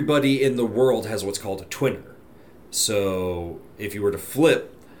everybody in the world has what's called a twinner. So if you were to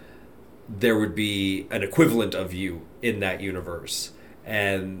flip, there would be an equivalent of you in that universe.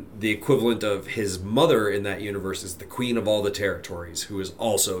 And the equivalent of his mother in that universe is the Queen of all the Territories, who is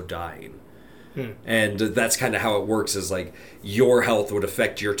also dying. And that's kind of how it works, is like your health would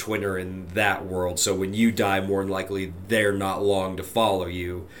affect your twinner in that world. So when you die, more than likely, they're not long to follow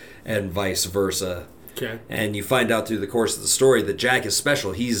you, and vice versa. Okay. And you find out through the course of the story that Jack is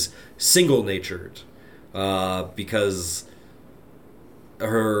special. He's single-natured because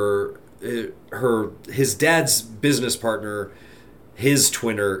his dad's business partner, his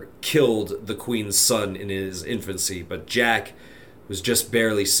twinner, killed the Queen's son in his infancy, but Jack was just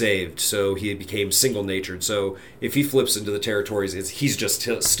barely saved, so he became single-natured. So if he flips into the Territories, he's just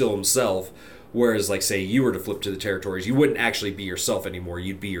still himself, whereas, like, say, you were to flip to the Territories, you wouldn't actually be yourself anymore,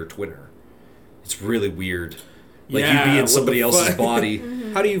 you'd be your twinner. It's really weird. Like, Yeah, you'd be in what somebody the else's fuck? body.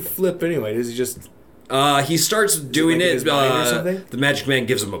 How do you flip anyway? Does he just... He starts doing like in it. his mind or something? The magic man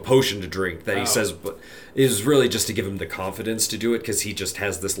gives him a potion to drink that he says is really just to give him the confidence to do it, because he just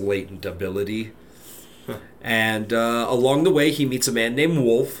has this latent ability. Huh. And along the way, he meets a man named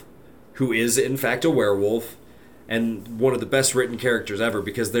Wolf, who is in fact a werewolf, and one of the best written characters ever,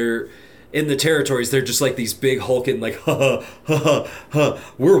 because they're in the Territories. They're just like these big hulking, like, ha ha ha ha,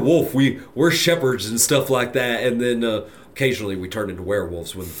 we're wolf, we're shepherds and stuff like that, and then occasionally we turn into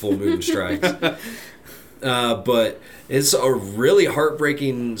werewolves when the full moon strikes. But it's a really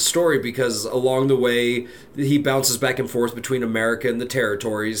heartbreaking story, because along the way he bounces back and forth between America and the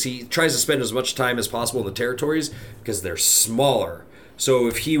Territories. He tries to spend as much time as possible in the Territories because they're smaller. So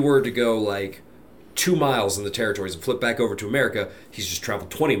if he were to go like 2 miles in the Territories and flip back over to America, he's just traveled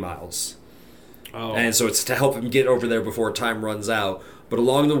 20 miles. Oh. And so it's to help him get over there before time runs out. But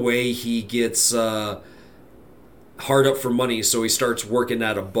along the way, he gets hard up for money, so he starts working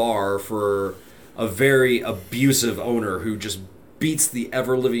at a bar for a very abusive owner who just beats the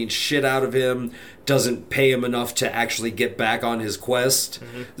ever-living shit out of him, doesn't pay him enough to actually get back on his quest.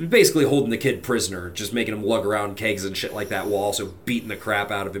 Mm-hmm. Basically holding the kid prisoner, just making him lug around kegs and shit like that, while also beating the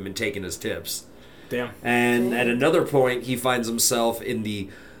crap out of him and taking his tips. Damn. And at another point, he finds himself in the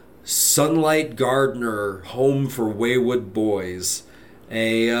Sunlight Gardener Home for Wayward Boys,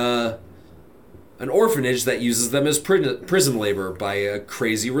 an orphanage that uses them as prison labor by a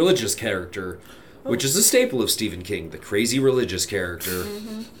crazy religious character, which is a staple of Stephen King, the crazy religious character.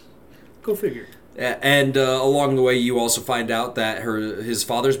 Mm-hmm. Go figure. And along the way, you also find out that his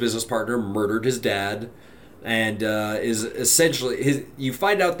father's business partner murdered his dad, and is essentially you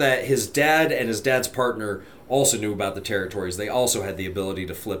find out that his dad and his dad's partner also knew about the Territories. They also had the ability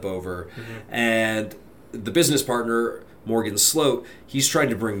to flip over. Mm-hmm. And the business partner, Morgan Sloat, he's trying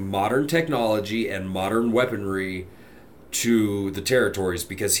to bring modern technology and modern weaponry to the Territories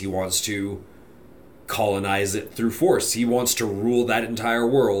because he wants to colonize it through force. He wants to rule that entire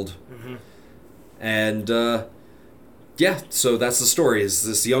world. Mm-hmm. And so that's the story, is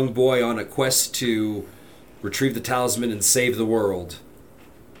this young boy on a quest to retrieve the talisman and save the world.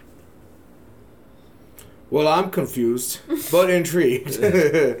 Well, I'm confused, but intrigued.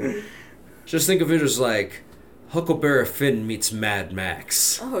 Just think of it as like Huckleberry Finn meets Mad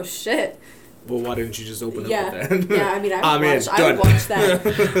Max. Oh shit. Well, why didn't you just open Yeah. up with that? Yeah, I mean, I'm in. I would watch that.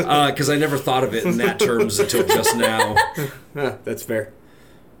 Because I never thought of it in that terms until just now. Huh, that's fair.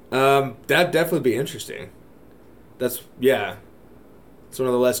 That'd definitely be interesting. It's one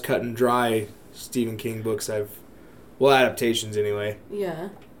of the less cut and dry Stephen King books adaptations anyway. Yeah.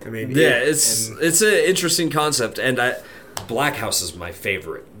 I mean, Yeah, it's an interesting concept, and Black House is my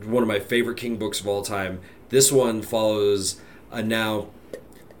favorite. One of my favorite King books of all time. This one follows a now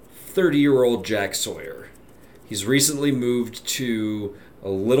 30-year-old Jack Sawyer. He's recently moved to a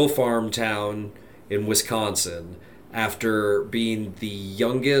little farm town in Wisconsin after being the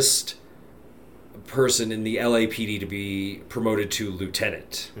youngest person in the LAPD to be promoted to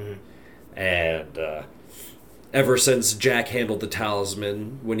lieutenant. Mm-hmm. And ever since Jack handled the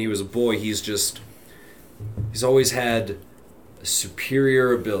talisman when he was a boy, he's always had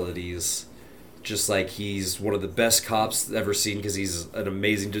superior abilities. Just like he's one of the best cops ever seen because he's an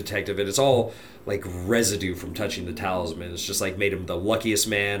amazing detective, and it's all like residue from touching the talisman. It's just like made him the luckiest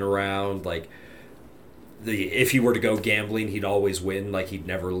man around. Like if he were to go gambling, he'd always win. Like he'd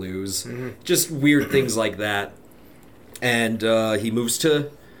never lose. Mm-hmm. Just weird things like that. And he moves to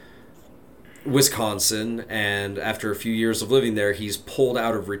Wisconsin, and after a few years of living there, he's pulled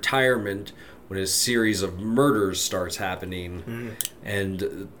out of retirement when a series of murders starts happening. Mm-hmm.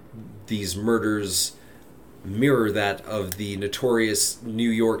 And these murders mirror that of the notorious New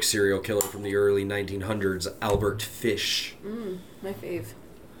York serial killer from the early 1900s, Albert Fish. My fave.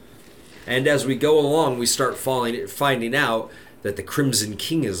 And as we go along, we start finding out that the Crimson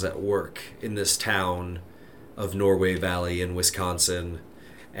King is at work in this town of Norway Valley in Wisconsin.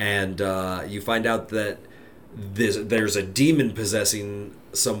 And you find out that there's a demon possessing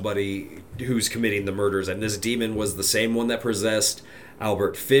somebody who's committing the murders, and this demon was the same one that possessed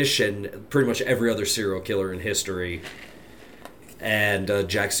Albert Fish and pretty much every other serial killer in history. And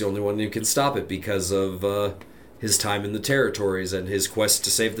Jack's the only one who can stop it because of his time in the territories and his quest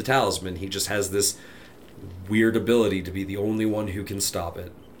to save the talisman. He just has this weird ability to be the only one who can stop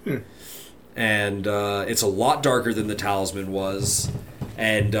it. And it's a lot darker than the talisman was.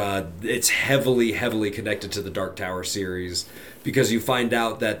 And it's heavily, heavily connected to the Dark Tower series because you find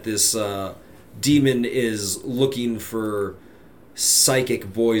out that this demon is looking for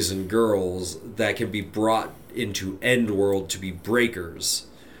psychic boys and girls that can be brought into Endworld to be breakers,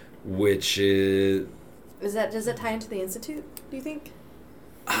 which is... Does it tie into the Institute, do you think?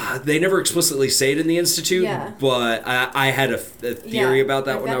 They never explicitly say it in the Institute, but I had a theory about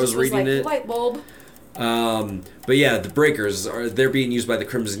that when I was reading it. Light bulb. But yeah, the breakers they're being used by the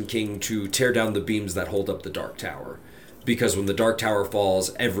Crimson King to tear down the beams that hold up the Dark Tower. Because when the Dark Tower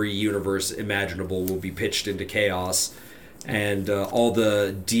falls, every universe imaginable will be pitched into chaos, and all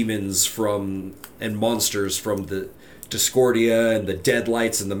the demons and monsters from the Discordia and the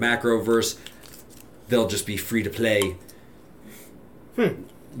Deadlights and the Macroverse, they'll just be free to play.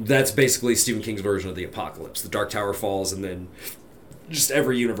 That's basically Stephen King's version of the apocalypse. The Dark Tower falls, and then just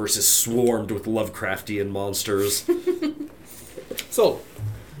every universe is swarmed with Lovecraftian monsters. Sold.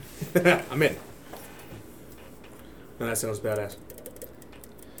 I'm in. No, that sounds badass.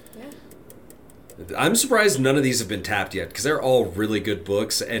 Yeah. I'm surprised none of these have been tapped yet, because they're all really good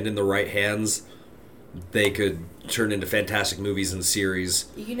books, and in the right hands, they could turn into fantastic movies and series.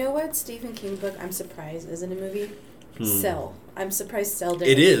 You know what Stephen King book I'm surprised isn't a movie? Cell. I'm surprised Cell didn't.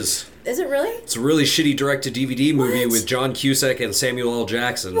 It is. Is it really? It's a really shitty direct-to-DVD movie with John Cusack and Samuel L.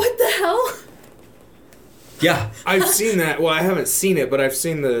 Jackson. What the hell? Yeah. I've seen that. Well, I haven't seen it, but I've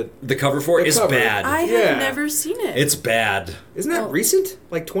seen the cover for it. It's bad. I have never seen it. It's bad. Isn't that recent?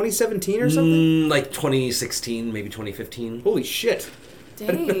 Like 2017 or something? Like 2016, maybe 2015. Holy shit.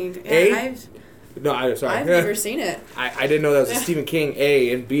 Dang. A? I've Sorry. I've never seen it. I didn't know that was a Stephen King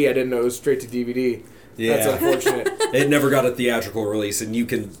A, and B, I didn't know it was straight to DVD. Yeah. That's unfortunate. It never got a theatrical release, and you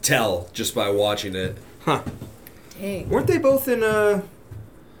can tell just by watching it. Huh. Dang. Weren't they both in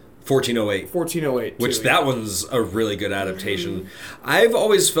 1408. 1408? Which too? that one's a really good adaptation. I've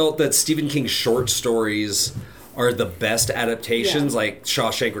always felt that Stephen King's short stories are the best adaptations, like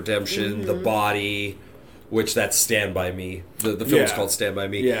Shawshank Redemption, The Body, which that's Stand By Me. The film's called Stand By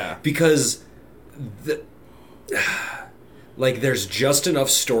Me. Yeah. Because there's just enough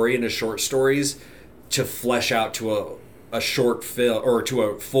story in his short stories to flesh out to a short film or to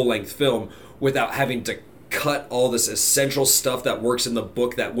a full-length film without having to cut all this essential stuff that works in the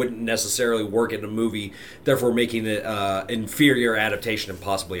book that wouldn't necessarily work in a movie, therefore making it inferior adaptation and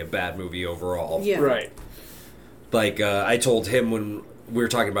possibly a bad movie overall. Yeah. Right. Like, I told him when we were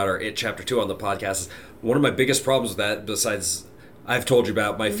talking about our It Chapter 2 on the podcast, one of my biggest problems with that, besides I've told you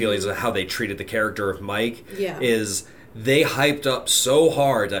about my feelings of how they treated the character of Mike, Yeah. is they hyped up so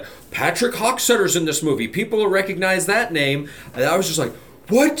hard that Patrick Hockstetter's in this movie. People will recognize that name. And I was just like,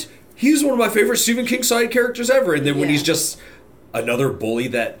 what? He's one of my favorite Stephen King side characters ever. And then when Yeah. he's just another bully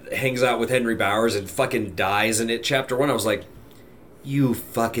that hangs out with Henry Bowers and fucking dies in it, chapter 1, I was like, you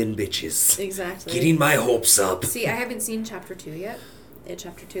fucking bitches. Exactly. Getting my hopes up. See, I haven't seen chapter 2 yet.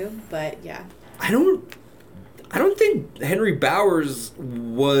 Chapter 2, but yeah. I don't think Henry Bowers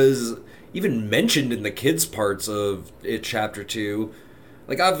was even mentioned in the kids' parts of it, chapter 2.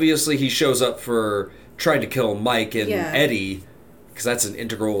 Like, obviously he shows up for trying to kill Mike and Yeah. Eddie, because that's an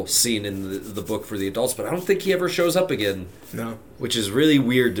integral scene in the book for the adults, but I don't think he ever shows up again, No. which is really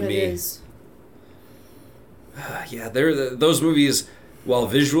weird to It me. is. Yeah, those movies, while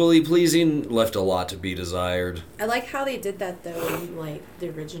visually pleasing, left a lot to be desired. I like how they did that though in like the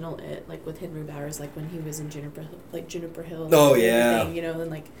original It, like with Henry Bowers, like when he was in Juniper Hill. Oh, and yeah. everything, you know,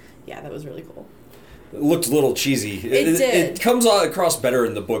 and like, yeah, that was really cool. It looked a little cheesy. It did. It comes across better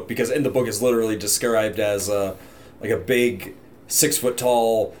in the book, because in the book it's literally described as like a big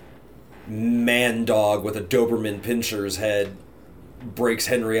 6-foot-tall man dog with a Doberman Pinscher's head breaks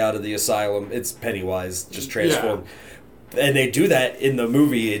Henry out of the asylum. It's Pennywise, just transformed. And they do that in the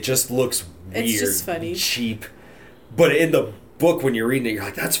movie. It just looks weird. It's just funny. Cheap. But in the book, when you're reading it, you're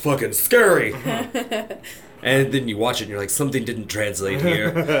like, that's fucking scary. And then you watch it and you're like, something didn't translate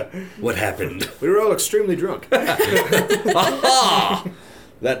here. What happened? We were all extremely drunk. Aha!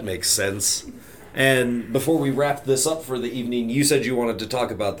 That makes sense. And before we wrap this up for the evening, you said you wanted to talk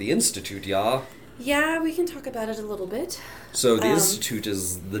about the Institute, yeah? Yeah, we can talk about it a little bit. So the Institute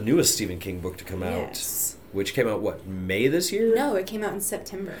is the newest Stephen King book to come out. Yes. Which came out, what, May this year? No, it came out in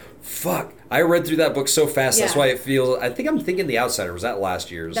September. Fuck. I read through that book so fast, that's Yeah. why it feels... I think I'm thinking The Outsider. Was that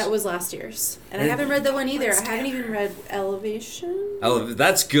last year's? That was last year's. And I haven't read that one either. I haven't even read Elevation.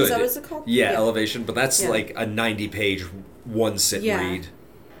 That's good. Is that what it's called? Yeah, Yeah. Elevation, but that's Yeah. like a 90-page one-sit Yeah. read.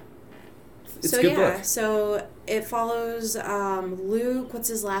 It's So a good yeah, book. so it follows Luke. What's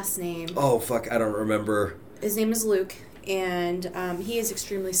his last name? Oh, fuck, I don't remember. His name is Luke, and he is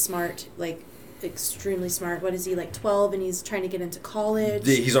extremely smart. Like extremely smart. What is he, like 12, and he's trying to get into college?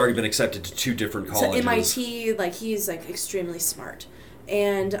 He's already been accepted to 2 different So colleges. MIT. Like he's like extremely smart.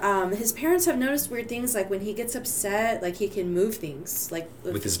 And his parents have noticed weird things, like when he gets upset, like he can move things, like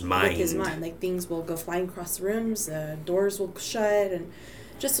With his mind. With his mind, like things will go flying across the rooms, doors will shut, and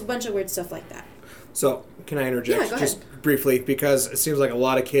just a bunch of weird stuff like that. So, can I interject Yeah, go just ahead. briefly? Because it seems like a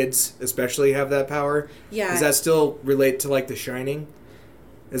lot of kids, especially, have that power. Yeah. Does that still relate to, like, The Shining?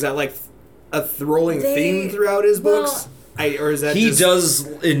 Is that, like, a rolling They- theme throughout his well- books? Or is that He just... does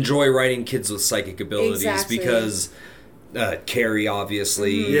enjoy writing kids with psychic abilities Exactly. because Carrie,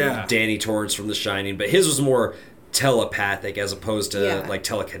 obviously, Mm-hmm. Yeah. Danny Torrance from The Shining, but his was more telepathic as opposed to Yeah. like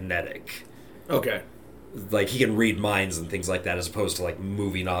telekinetic. Okay. Like he can read minds and things like that, as opposed to like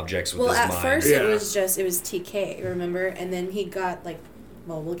moving objects with Well, his at mind. first Yeah. it was TK, remember? And then he got like,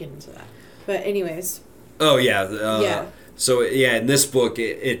 well, we'll get into that. But anyways, Oh yeah, Yeah. So yeah, in this book,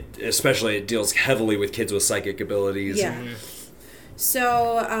 it especially it deals heavily with kids with psychic abilities. yeah.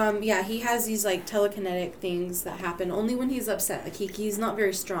 So, yeah, he has these like telekinetic things that happen only when he's upset. Like he's not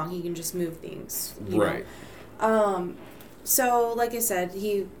very strong. He can just move things. you know? Right. So, like I said,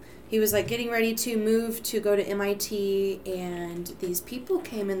 he was like getting ready to move to go to MIT, and these people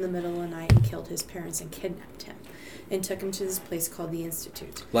came in the middle of the night and killed his parents and kidnapped him, and took him to this place called the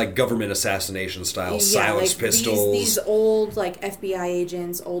Institute. Like government assassination style, Yeah, silenced like pistols, These old like FBI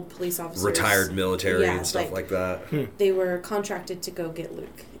agents, old police officers, retired military Yeah, and stuff like that. They were contracted to go get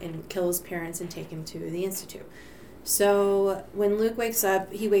Luke and kill his parents and take him to the Institute. So when Luke wakes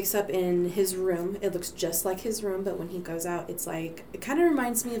up, he wakes up in his room. It looks just like his room, but when he goes out, it's like, it kind of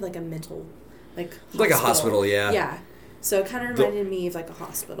reminds me of like a mental, like Like a hospital, yeah. Yeah. So it kind of The reminded me of like a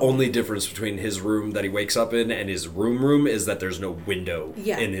hospital. Only difference between his room that he wakes up in and his room is that there's no window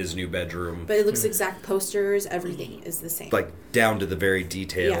Yeah. in his new bedroom. But it looks exact posters, everything is the same. Like down to the very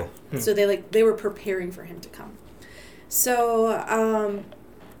detail. Yeah. So they were preparing for him to come. So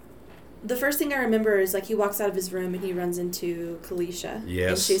the first thing I remember is like he walks out of his room and he runs into Kalisha. Yes.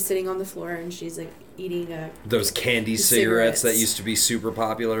 And she's sitting on the floor and she's like eating a Those candy cigarettes that Cigarettes. used to be super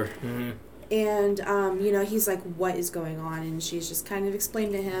popular. and you know, he's like, what is going on? And she's just kind of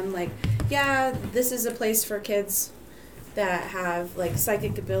explained to him like, yeah, this is a place for kids that have like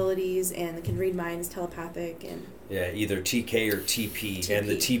psychic abilities and can read minds, telepathic, and Yeah, either TK or TP. And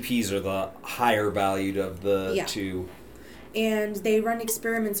the TP. TPs are the higher valued of the Yeah. two. and they run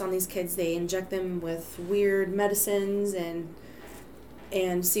experiments on these kids. They inject them with weird medicines and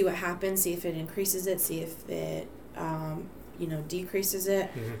and see what happens, see if it increases it, see if it, decreases it.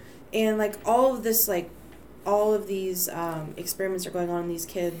 Mhm. And, like, all of this, like, all of these experiments are going on in these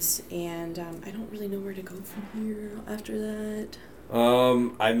kids, and I don't really know where to go from here after that.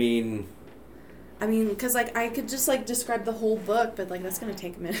 I mean, because, like, I could just, like, describe the whole book, but, like, that's going to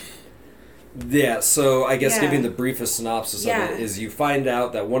take a minute. yeah, so I guess Yeah. giving the briefest synopsis Yeah. of it is you find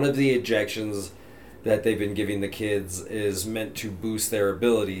out that one of the injections that they've been giving the kids is meant to boost their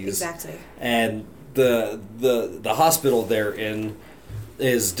abilities. Exactly. And the hospital they're in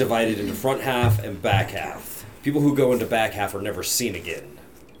is divided into front half and back half. People who go into back half are never seen again.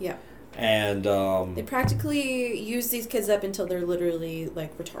 Yeah. And They practically use these kids up until they're literally,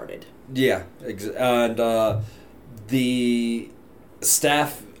 like, retarded. yeah, and the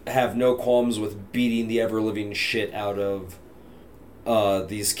staff have no qualms with beating the ever living shit out of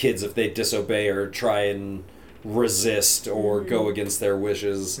these kids if they disobey or try and resist or go against their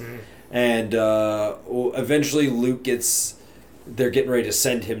wishes. And eventually Luke they're getting ready to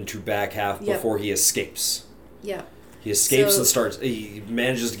send him to back half Yep. before he escapes. Yeah. He escapes So- and he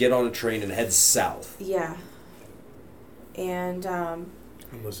manages to get on a train and heads south. Yeah. And, I'm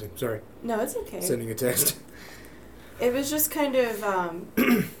listening. Sorry. no, it's okay. Sending a text. It was just kind of,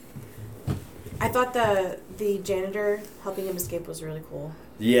 I thought the janitor helping him escape was really cool.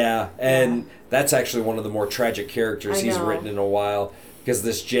 Yeah, and Yeah. that's actually one of the more tragic characters I he's know. written in a while, because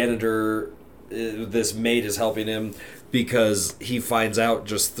this janitor, this maid is helping him because he finds out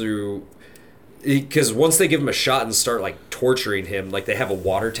just through, because once they give him a shot and start like torturing him, like they have a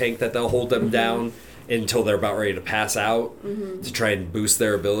water tank that they'll hold them down until they're about ready to pass out to try and boost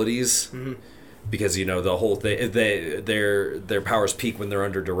their abilities. Because the whole thing, their powers peak when they're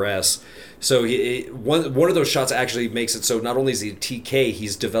under duress. So one of those shots actually makes it so not only is he a TK,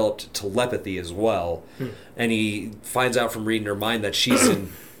 he's developed telepathy as well, and he finds out from reading her mind that she's in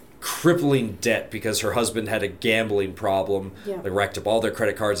crippling debt because her husband had a gambling problem. Yeah. They racked up all their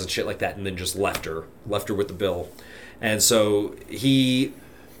credit cards and shit like that, and then just left her with the bill. And so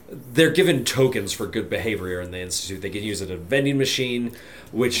they're given tokens for good behavior in the institute. They can use it at a vending machine,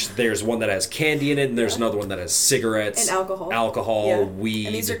 which there's one that has candy in it, and there's another one that has cigarettes. And alcohol. Yeah. Weed.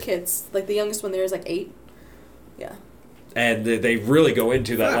 And these are kids. Like, the youngest one there is, like, 8. Yeah. And they really go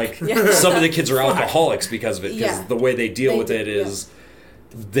into that. Like, Yeah. some of the kids are alcoholics because of it, because Yeah. the way they deal They with do, it is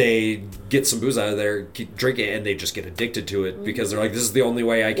they get some booze out of there, drink it, and they just get addicted to it because they're like, this is the only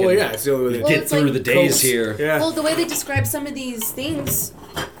way I can Well, yeah, it's the only way they Well, get it's through like the days Cokes. here. Yeah. Well, the way they describe some of these things,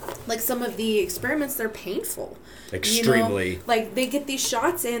 like some of the experiments, they're painful. Extremely. Like, they get these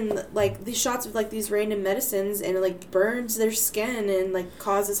shots and, like, these shots of, like, these random medicines, and it, like, burns their skin and, like,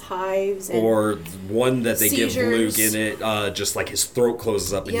 causes hives. And Or one that they give seizures. Luke in it, just like his throat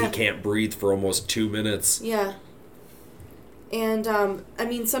closes up and he Yeah. can't breathe for almost 2 minutes. Yeah. And, I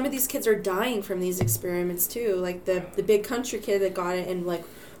mean, some of these kids are dying from these experiments, too. Like, the big country kid that got it and, like,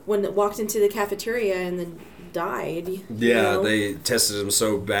 when it walked into the cafeteria and then died. you Yeah, know? they tested him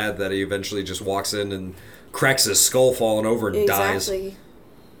so bad that he eventually just walks in and cracks his skull falling over and dies. Exactly.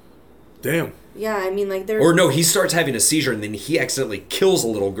 Damn. Yeah, I mean, like, there's... Or no, he starts having a seizure and then he accidentally kills a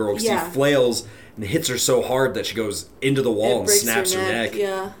little girl because Yeah. he flails and hits her so hard that she goes into the wall it and breaks snaps her neck.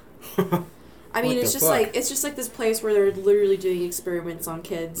 Yeah. I mean, What it's the just fuck? like this place where they're literally doing experiments on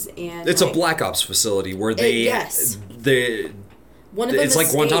kids, and It's a like, Black Ops facility where they yes. One of them it's like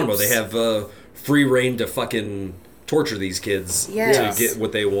Guantanamo. escapes. They have free reign to fucking torture these kids Yes. to get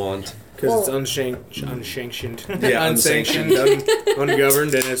what they want. Because it's Well- unsanctioned. Yeah, unsanctioned,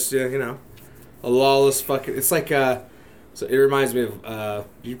 ungoverned, and it's, a lawless fucking... It's like, so it reminds me of,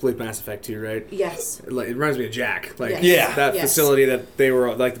 you played Mass Effect 2, right? Yes. It reminds me of Jack. Like, Yes. Yeah. that Yes. facility that they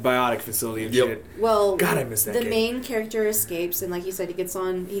were, like, the biotic facility and Yep. shit. Well, God, I miss that the game. main character escapes, and like you said, he gets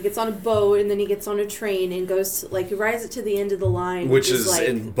on a boat, and then he gets on a train and goes to, like, he rides it to the end of the line, Which is like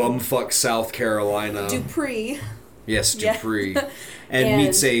in bumfuck South Carolina. Dupree. Yes, Yeah. Dupree. and And-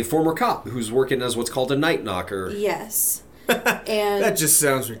 meets a former cop who's working as what's called a night knocker. Yes. And That just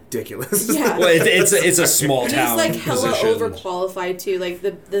sounds ridiculous. yeah. Well, it's a small He's town like hella position. overqualified too. Like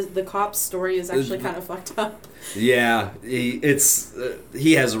the cop's story is actually kind of fucked up. Yeah, he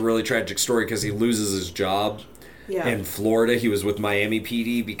has a really tragic story because he loses his job Yeah. in Florida. He was with Miami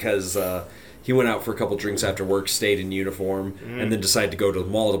PD because he went out for a couple drinks after work, stayed in uniform, and then decided to go to the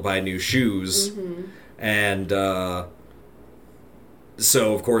mall to buy new shoes. And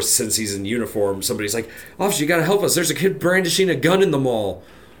so, of course, since he's in uniform, somebody's like, "Officer, you gotta help us. There's a kid brandishing a gun in the mall."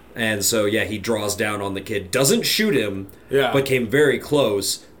 And so, yeah, he draws down on the kid, doesn't shoot him, Yeah. but came very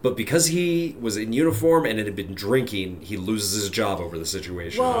close, But because he was in uniform and had been drinking, he loses his job over the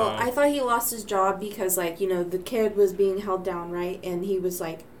situation. Well, I thought he lost his job because, like, you know, the kid was being held down, right? And he was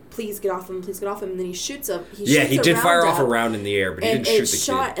like, please get off him, please get off him. And then he shoots him. He did fire off a round in the air, but he didn't shoot the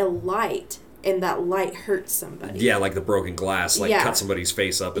kid. And it shot a light, and that light hurt somebody. Yeah, like the broken glass, cut somebody's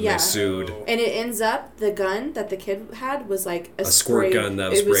face up, and they sued. And it ends up, the gun that the kid had was like a squirt gun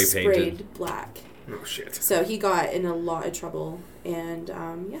that was spray painted. Sprayed black. Oh, shit. So he got in a lot of trouble, and,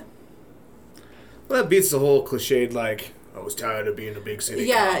 yeah. Well, that beats the whole cliched, like, I was tired of being a big city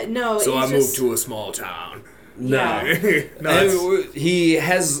cop, no. so I moved to a small town. No. Yeah. He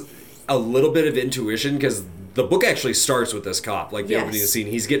has a little bit of intuition, because the book actually starts with this cop. Like, the opening scene,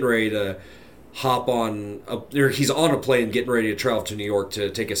 he's getting ready to hop on, he's on a plane getting ready to travel to New York to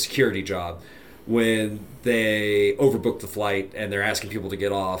take a security job when they overbook the flight, and they're asking people to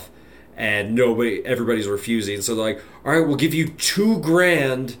get off, and everybody's refusing. So they're like, all right, we'll give you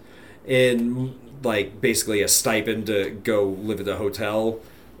 $2,000 in, like, basically a stipend to go live at the hotel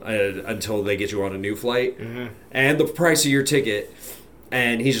until they get you on a new flight, and the price of your ticket.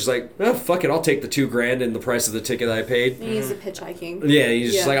 And he's just like, oh, fuck it, I'll take the $2,000 and the price of the ticket I paid. And he's hitchhiking. Yeah,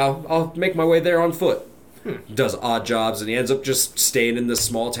 he's just like, I'll make my way there on foot. Does odd jobs, and he ends up just staying in this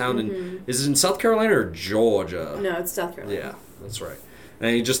small town. And is it in South Carolina or Georgia? No, it's South Carolina. Yeah, that's right.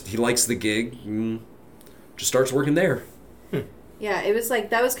 And he likes the gig, and just starts working there. Yeah, it was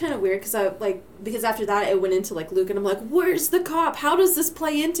like, that was kind of weird, because after that it went into like Luke, and I'm like, where's the cop? How does this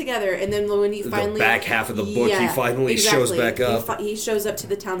play in together? And then when he finally... The back half of the book, he finally shows back up. He shows up to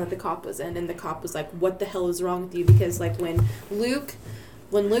the town that the cop was in, and the cop was like, what the hell is wrong with you? Because like when Luke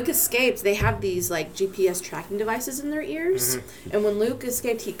escaped, they have these like GPS tracking devices in their ears, and when Luke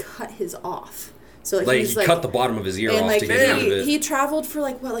escaped, he cut his off. So he cut the bottom of his ear off to get out of it. He traveled for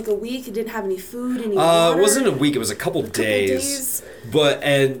like a week and didn't have any food, any water. It wasn't a week, it was a couple days.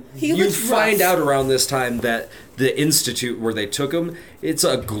 And you find out around this time that the institute where they took him, it's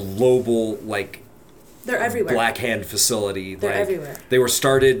a global, like, they're everywhere. Black Hand facility. They're everywhere. They were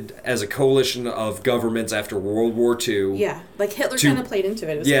started as a coalition of governments after World War II. Yeah, like Hitler kind of played into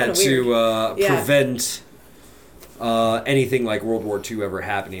it. It was kind of weird. To prevent anything like World War II ever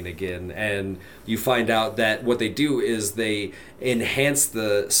happening again. And you find out that what they do is they enhance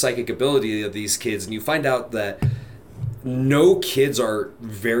the psychic ability of these kids, and you find out that no kids are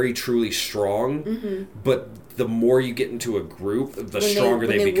very truly strong, but the more you get into a group, the stronger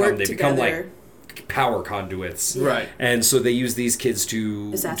they become. They become like power conduits. Right. And so they use these kids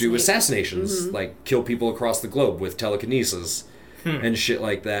to do assassinations, like kill people across the globe with telekinesis and shit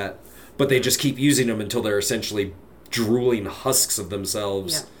like that. But they just keep using them until they're essentially drooling husks of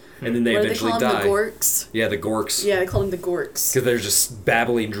themselves. Yeah. And then they eventually die. They call them the Gorks. Yeah, the Gorks. Yeah, they call them the Gorks. Because they're just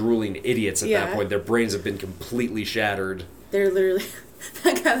babbling, drooling idiots at that point. Their brains have been completely shattered. They're literally...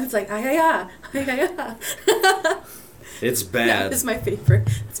 That guy was like, ah. It's bad. Yeah, it's my favorite.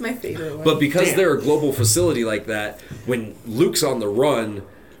 It's my favorite one. But because they're a global facility like that, when Luke's on the run,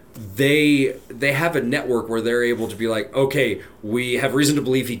 they have a network where they're able to be like, okay, we have reason to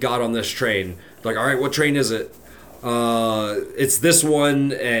believe he got on this train. Like, all right, what train is it? It's this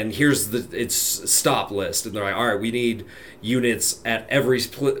one, and here's its stop list. And they're like, all right, we need units at every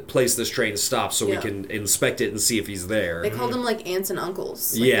place this train stops so we can inspect it and see if he's there. They called them like aunts and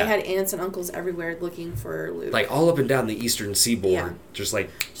uncles. Like, they had aunts and uncles everywhere looking for Luke. Like all up and down the eastern seaboard, just like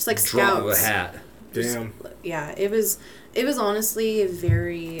drop of a hat. Damn. It was honestly a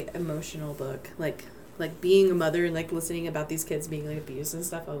very emotional book. Like being a mother and like listening about these kids being like abused and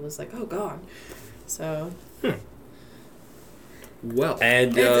stuff. I was like, oh god. So. Well,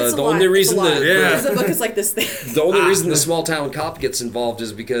 and the only reason the book is like this thing. The only reason the small town cop gets involved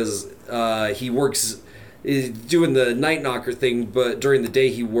is because he works doing the night knocker thing, but during the day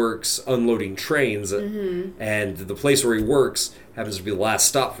he works unloading trains, and the place where he works happens to be the last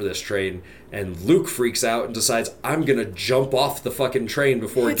stop for this train. And Luke freaks out and decides, I'm gonna jump off the fucking train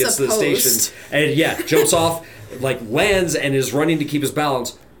before it gets to the station. And jumps off, like lands, and is running to keep his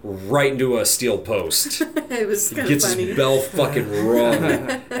balance. Right into a steel post. It was kind of gets funny. his bell fucking rung,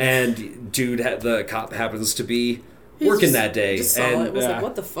 and the cop happens to be working that day, just saw it. Was like,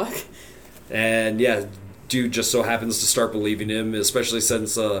 what the fuck? And dude just so happens to start believing him, especially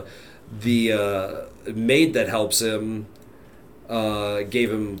since the maid that helps him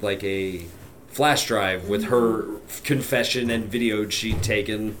gave him like a flash drive with her confession and video she'd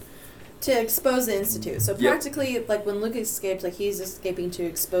taken. To expose the Institute. So practically, like, when Luke escapes, like, he's escaping to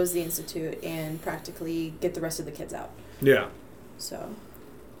expose the Institute and practically get the rest of the kids out. Yeah. So.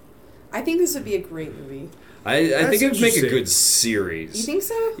 I think this would be a great movie. I That's think it would make a interesting. good series. You think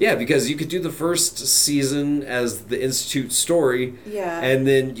so? Yeah, because you could do the first season as the Institute story, Yeah. and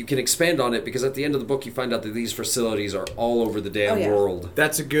then you can expand on it, because at the end of the book you find out that these facilities are all over the damn Oh, yeah. world.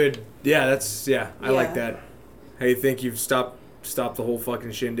 That's a good. Yeah, I like Yeah. that. How you think you've stopped the whole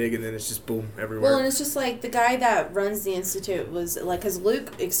fucking shindig, and then it's just boom everywhere. Well, and it's just like the guy that runs the institute was like, because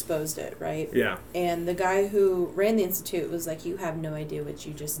Luke exposed it, right? yeah. And the guy who ran the institute was like, you have no idea what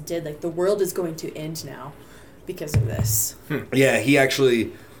you just did. Like, the world is going to end now because of this. Yeah, he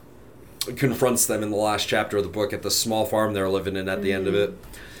actually confronts them in the last chapter of the book at the small farm they're living in at the end of it.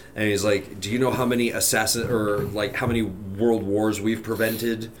 And he's like, do you know how many how many world wars we've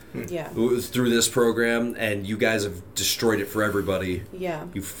prevented Yeah. through this program? And you guys have destroyed it for everybody. Yeah,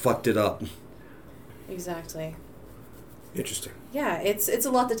 You fucked it up. exactly. Interesting. Yeah, it's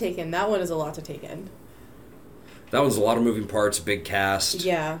a lot to take in. That one is a lot to take in. That one's a lot of moving parts, big cast.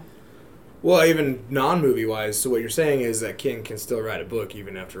 Yeah. Well, even non-movie wise, so what you're saying is that King can still write a book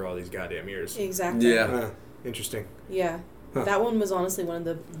even after all these goddamn years. Exactly. Yeah. Interesting. Yeah. Huh. That one was honestly one of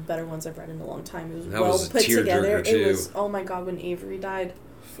the better ones I've read in a long time. It was That well was a put together. tearjerker, too. It was, oh my god, when Avery died,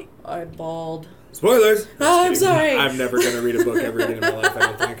 I bawled. Spoilers. Oh, I'm Just kidding. sorry. I'm never gonna read a book ever again in my life.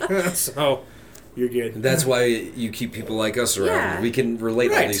 I don't think. So, you're good. That's why you keep people like us around. Yeah. We can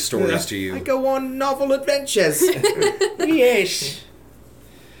relate all Right. these stories to you. I go on novel adventures. Yes.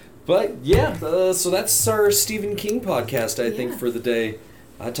 But yeah, so that's our Stephen King podcast, I think, Yeah. for the day.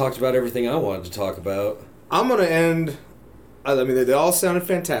 I talked about everything I wanted to talk about. I'm gonna end. I mean, they all sounded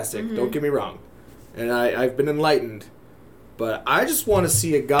fantastic. Mm-hmm. Don't get me wrong, and I've been enlightened. But I just want to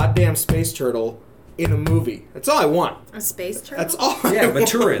see a goddamn space turtle in a movie. That's all I want. A space turtle? That's all. Yeah, I want.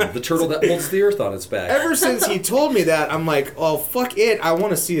 Maturin, the turtle that holds the earth on its back. Ever since he told me that, I'm like, oh fuck it. I want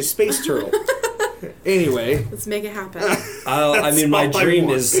to see a space turtle. Anyway, Let's make it happen. I mean, my all I dream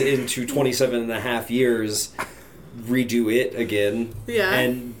want. is into 27 and a half years, redo it again. Yeah.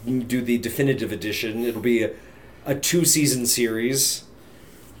 And do the definitive edition. It'll be a 2-season series,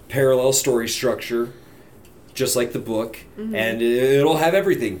 parallel story structure, just like the book. Mm-hmm. And it'll have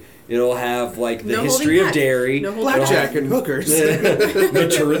everything. It'll have, like, the No history holding of back. dairy. No holding blackjack and hookers.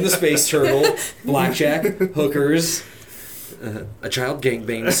 Maturin the space turtle, blackjack, hookers, a child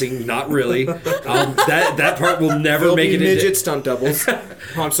gangbang scene. Not really. That part will never There'll make be it midget into. stunt doubles.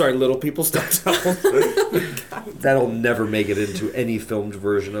 Oh, I'm sorry, little people stunt doubles. That'll never make it into any filmed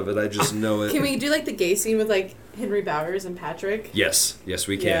version of it. I just know it. Can we do like the gay scene with like Henry Bowers and Patrick? Yes,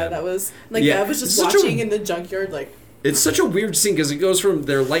 we can. Yeah, that was like Yeah, Bev was just it's such a- watching in the junkyard like It's such a weird scene because it goes from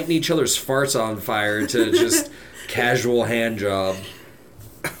they're lighting each other's farts on fire to just casual hand job.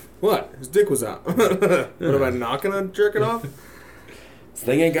 What? His dick was out. What am I not gonna jerk it off? This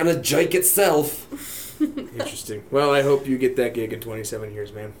thing ain't gonna jike itself. Interesting. Well, I hope you get that gig in 27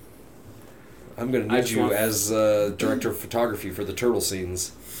 years, man. I'm gonna I need just you want- as director of photography for the turtle scenes.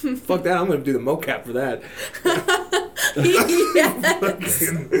 Fuck that. I'm gonna do the mocap for that.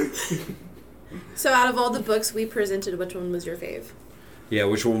 yes. So out of all the books we presented, which one was your fave? Yeah,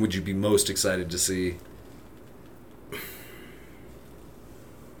 which one would you be most excited to see?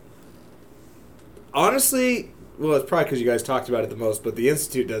 Honestly, well, it's probably because you guys talked about it the most, but the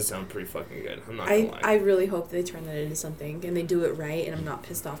Institute does sound pretty fucking good. I'm not gonna lie. I really hope they turn that into something and they do it right and I'm not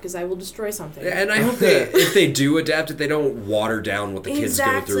pissed off because I will destroy something. And I hope if they do adapt it, they don't water down what the kids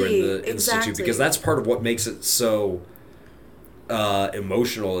go through in the Institute, Exactly. because that's part of what makes it so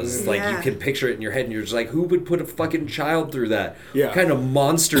emotional. Is like you Yeah. can picture it in your head, and you're just like, who would put a fucking child through that? Yeah. What kind of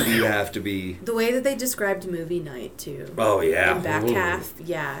monster do you have to be? The way that they described movie night too. Oh yeah. The back Ooh. half,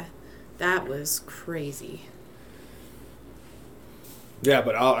 yeah. That was crazy. Yeah,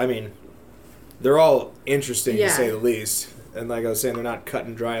 but I mean, they're all interesting Yeah. to say the least. And like I was saying, they're not cut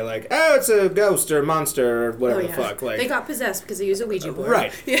and dry like, oh, it's a ghost or monster or whatever Oh, the yeah. fuck. Like, They got possessed because they used a Ouija board.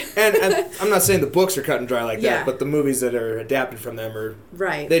 right. Yeah. And I'm not saying the books are cut and dry like Yeah. that, but the movies that are adapted from them are,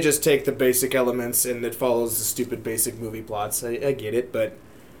 Right. they just take the basic elements and it follows the stupid basic movie plots. I get it, but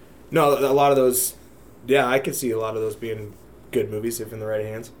no, a lot of those, yeah, I could see a lot of those being good movies if in the right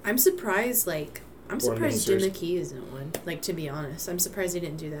hands. I'm surprised, I'm surprised Jim miniseries. McKee isn't one. To be honest. I'm surprised he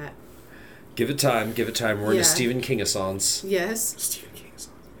didn't do that. Give it time. We're in Yeah. a Stephen King-a-sance. Yes. Stephen King.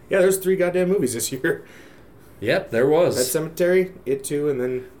 Yeah, there's 3 goddamn movies this year. Yep, there was. Pet Cemetery, It Too, and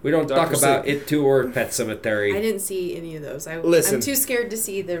then We don't Dr. talk about Sleep. It Too or Pet Cemetery. I didn't see any of those. Listen. I'm too scared to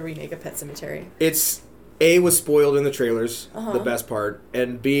see the remake of Pet Cemetery. It's A, was spoiled in the trailers, Uh-huh. the best part,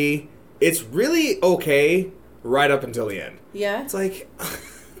 and B, it's really okay right up until the end. Yeah? It's like,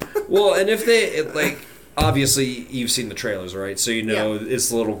 Well, and if they obviously you've seen the trailers, right? So you know it's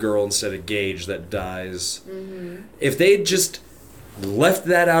the little girl instead of Gage that dies. Mm-hmm. If they just left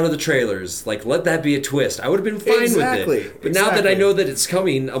that out of the trailers. Like, let that be a twist. I would have been fine Exactly, with it. But now that I exactly. know that it's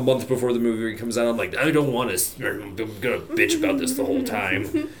coming a month before the movie comes out, I'm like, I don't want to. I'm gonna bitch about this the whole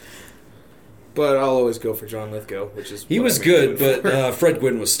time. But I'll always go for John Lithgow, which is He what was I'm good, doing but for. Fred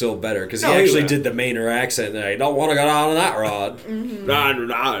Gwynn was still better because he No, he actually was. did the Mainer accent. And I don't want to go down that rod. Nah.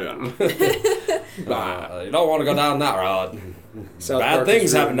 You don't want to go down that rod. South Bad Park things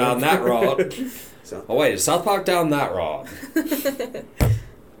is happen ruined. down that rod. So, Oh wait, is South Park down that rod?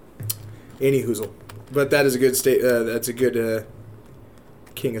 any hoozle. But that is a good state. That's a good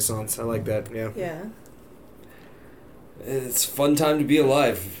King of Songs. I like that. Yeah. Yeah. It's a fun time to be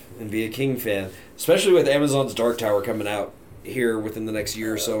alive and be a King fan, especially with Amazon's Dark Tower coming out here within the next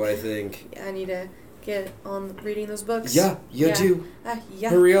year or so. I think. Yeah, I need to get on reading those books. Yeah, you Yeah. do. Yeah.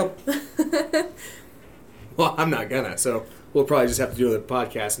 Hurry up. Well, I'm not gonna. So we'll probably just have to do a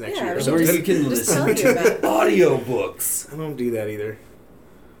podcast next Yeah, year or we something. just- you can Just listen telling you about it. audiobooks. I don't do that either.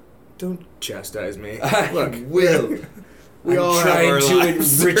 Don't chastise me. I Look, will. we I'm all have trying our to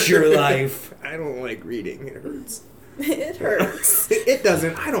lives. enrich your life. I don't like reading. It hurts. It hurts. It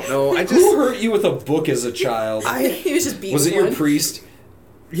doesn't. I don't know. I Who just. hurt you with a book as a child? He was just being Was it your one. priest?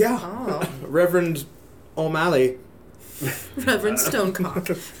 Yeah. Oh. Reverend O'Malley. Reverend Stonecock.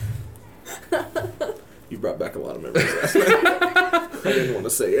 You brought back a lot of memories last night. I didn't want to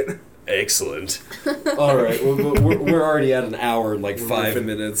say it. Excellent. All right, we're already at an hour and like 5 riffing.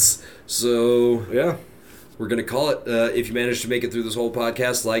 minutes, so Yeah. we're gonna call it. If you managed to make it through this whole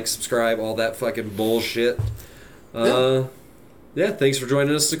podcast, like, subscribe, all that fucking bullshit. Yeah, thanks for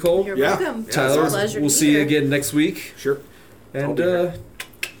joining us, Nicole. You're Yeah. welcome. Yeah, Tyler, It's a pleasure to we'll be see you here. again next week. Sure. I'll And be here.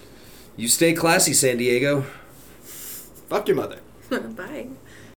 you stay classy, San Diego. Fuck your mother. Bye.